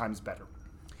 1,000 times better.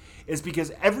 Is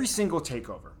because every single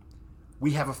takeover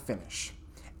we have a finish.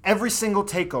 Every single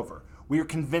takeover we are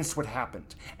convinced what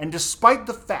happened. And despite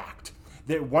the fact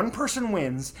that one person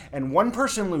wins and one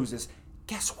person loses,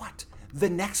 guess what? The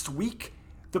next week,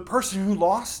 the person who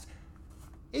lost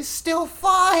is still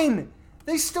fine.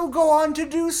 They still go on to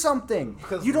do something.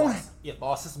 Because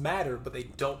losses matter, but they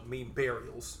don't mean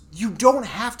burials. You don't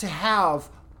have to have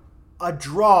a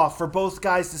draw for both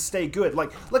guys to stay good.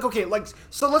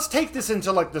 So let's take this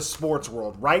into like the sports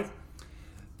world, right?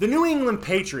 The New England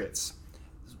Patriots,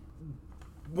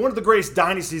 one of the greatest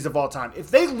dynasties of all time. If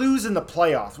they lose in the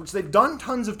playoffs, which they've done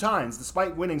tons of times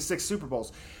despite winning 6 Super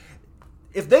Bowls,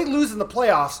 if they lose in the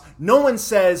playoffs, no one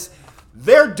says,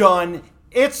 they're done,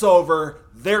 it's over,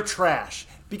 they're trash.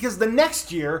 Because the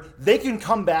next year, they can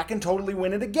come back and totally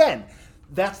win it again.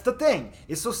 That's the thing.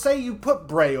 So say you put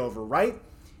Bray over, right?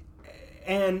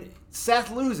 And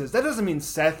Seth loses. That doesn't mean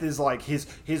Seth is like his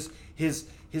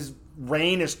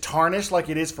reign is tarnished like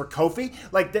it is for Kofi.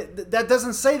 Like that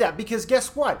doesn't say that because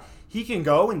guess what? He can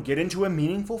go and get into a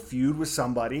meaningful feud with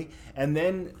somebody and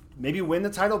then maybe win the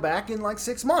title back in like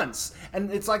 6 months.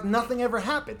 And it's like nothing ever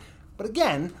happened. But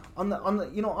again, on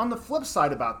the flip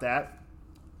side about that,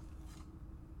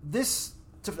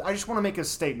 I just want to make a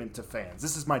statement to fans.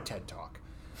 This is my TED Talk.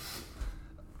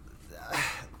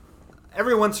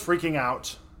 Everyone's freaking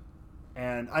out,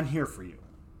 and I'm here for you.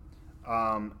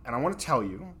 And I want to tell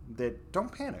you that don't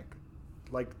panic.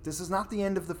 Like, this is not the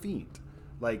end of The Fiend.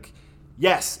 Like,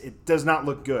 yes, it does not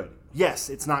look good. Yes,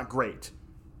 it's not great.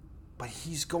 But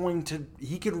he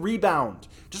could rebound.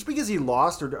 Just because he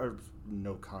lost or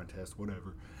no contest,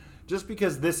 whatever. Just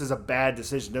because this is a bad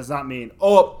decision does not mean,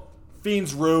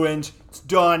 Fiend's ruined. It's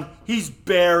done. He's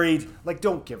buried. Like,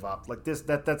 don't give up. Like,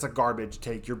 that's a garbage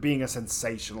take. You're being a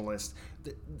sensationalist.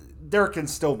 There can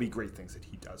still be great things that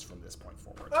he does from this point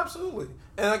forward. Absolutely.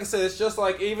 And like I said, it's just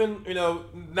like even,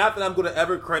 not that I'm going to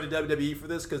ever credit WWE for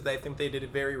this because they think they did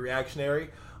it very reactionary.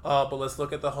 But let's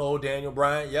look at the whole Daniel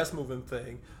Bryan yes movement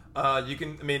thing. I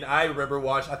remember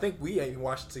I think we even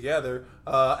watched it together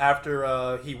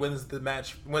after he wins the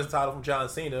title from John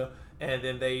Cena. And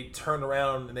then they turned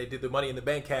around and they did the Money in the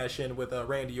Bank cash in with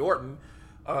Randy Orton.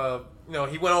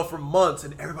 He went on for months,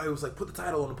 and everybody was like, "Put the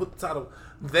title on him, put the title."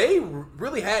 They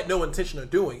really had no intention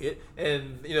of doing it,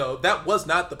 and that was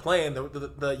not the plan.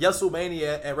 The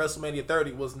Yeselmania at WrestleMania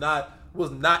 30 was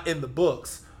not in the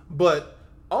books. But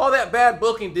all that bad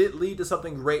booking did lead to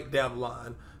something great down the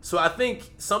line. So I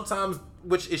think sometimes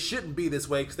which it shouldn't be this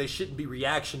way because they shouldn't be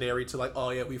reactionary to like, oh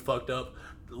yeah, we fucked up.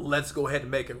 Let's go ahead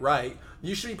and make it right.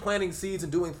 You should be planting seeds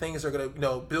and doing things that are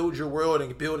gonna, build your world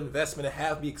and build investment and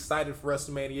have me excited for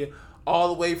WrestleMania all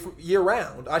the way from year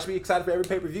round. I should be excited for every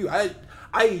pay-per-view.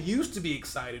 I used to be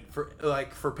excited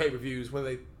for pay-per-views when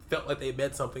they felt like they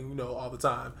meant something, all the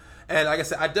time. And like I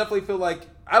said, I definitely feel like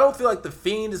I don't feel like the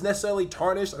Fiend is necessarily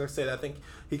tarnished. Like I said, I think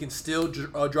he can still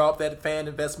draw up that fan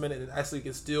investment and actually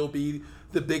can still be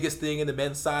the biggest thing in the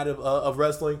men's side of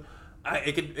wrestling.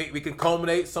 We can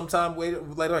culminate sometime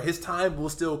later. His time will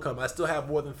still come. I still have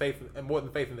more than faith in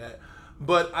that.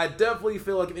 But I definitely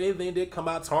feel like if anything did come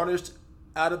out tarnished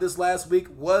out of this last week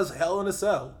was Hell in a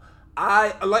Cell.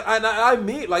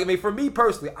 For me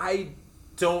personally, I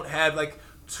don't have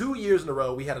 2 years in a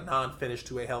row we had a non-finish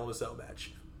to a Hell in a Cell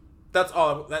match. That's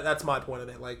all. That's my point of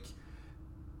it.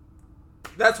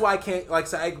 That's why I can't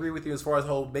I agree with you as far as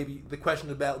maybe the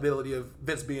questionability of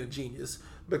Vince being a genius,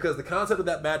 because the concept of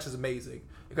that match is amazing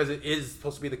because it is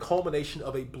supposed to be the culmination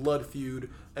of a blood feud,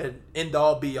 an end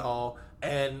all be all,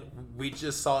 and we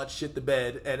just saw it shit the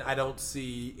bed, and I don't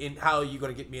see in how you're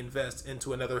going to get me invest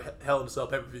into another Hell in a Cell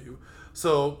pay-per-view.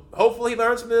 So hopefully he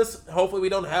learns from this. Hopefully we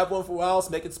don't have one for a while, so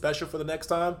make it special for the next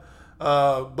time.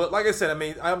 But like I said, I'm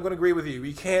going to agree with you.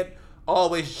 We can't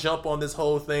always jump on this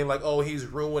whole thing like, oh, he's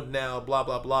ruined now, blah,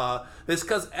 blah, blah. It's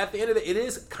because at the end of it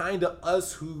is kind of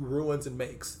us who ruins and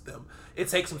makes them. It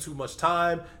takes them too much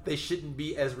time. They shouldn't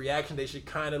be as reaction. They should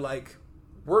kind of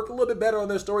work a little bit better on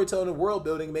their storytelling and world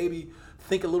building, maybe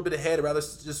think a little bit ahead rather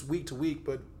than just week to week.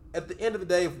 But at the end of the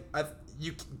day,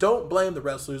 you don't blame the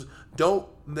wrestlers. Don't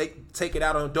take it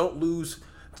out on them.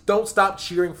 Don't stop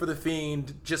cheering for the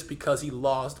Fiend just because he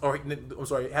lost or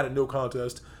had a no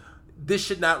contest. This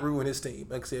should not ruin his team.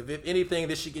 Like I said, if anything,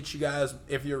 this should get you guys,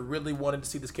 if you're really wanting to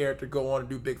see this character go on and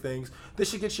do big things,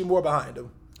 this should get you more behind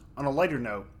him. On a lighter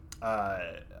note,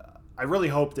 I really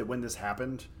hope that when this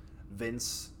happened,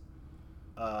 Vince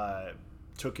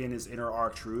took in his inner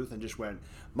R-Truth and just went,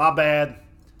 my bad.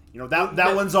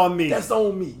 That one's on me. That's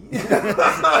on me.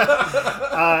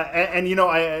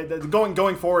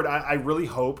 Going forward, I really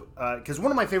hope, because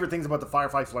one of my favorite things about the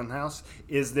Firefly Funhouse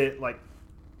is that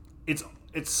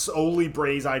it's solely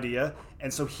Bray's idea,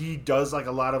 and so he does a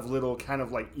lot of little kind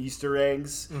of Easter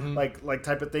eggs, like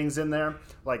type of things in there,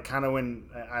 kind of when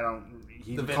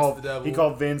he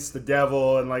called Vince the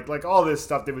devil, and like all this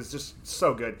stuff that was just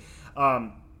so good.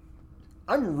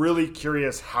 I'm really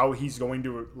curious how he's going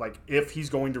to if he's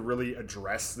going to really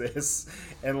address this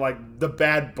and the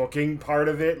bad booking part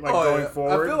of it going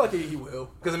forward. I feel like he will,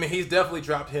 because he's definitely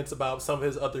dropped hints about some of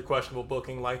his other questionable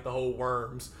booking, like the whole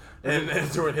worms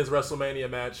and during his WrestleMania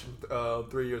match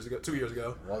 2 years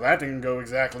ago. Well, that didn't go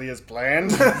exactly as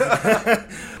planned.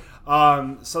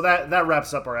 So that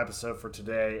wraps up our episode for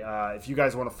today. If you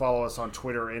guys want to follow us on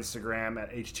Twitter or Instagram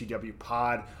at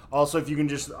HTWPod. Also, if you can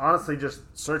just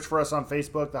search for us on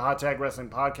Facebook, the Hot Tag Wrestling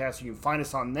Podcast, you can find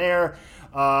us on there.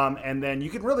 And then you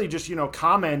can really just,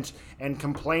 comment and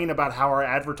complain about how our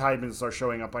advertisements are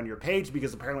showing up on your page,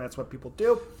 because apparently that's what people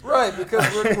do. Right,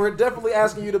 because we're definitely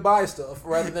asking you to buy stuff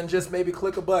rather than just maybe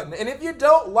click a button. And if you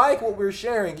don't like what we're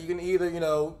sharing, you can either,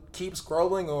 keep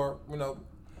scrolling or,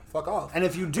 fuck off. And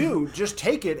if you do, just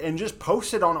take it and just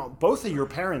post it on both of your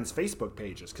parents' Facebook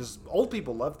pages, because old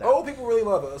people love that. Old people really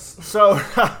love us.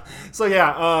 So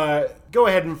yeah, go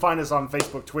ahead and find us on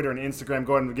Facebook, Twitter, and Instagram.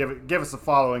 Go ahead and give us a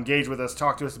follow, engage with us,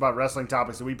 talk to us about wrestling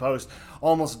topics that we post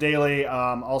almost daily.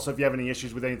 Also, if you have any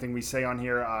issues with anything we say on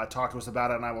here, talk to us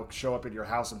about it, and I will show up at your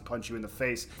house and punch you in the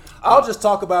face. I'll just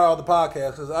talk about it on the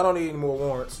podcast because I don't need any more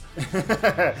warrants.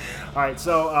 All right,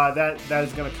 so that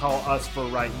is going to call us for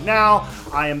right now.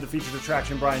 I am the featured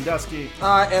attraction, Brian Dusky.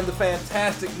 I am the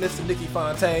fantastic Mr. Nicky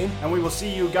Fontaine. And we will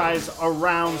see you guys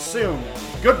around soon.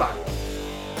 Goodbye.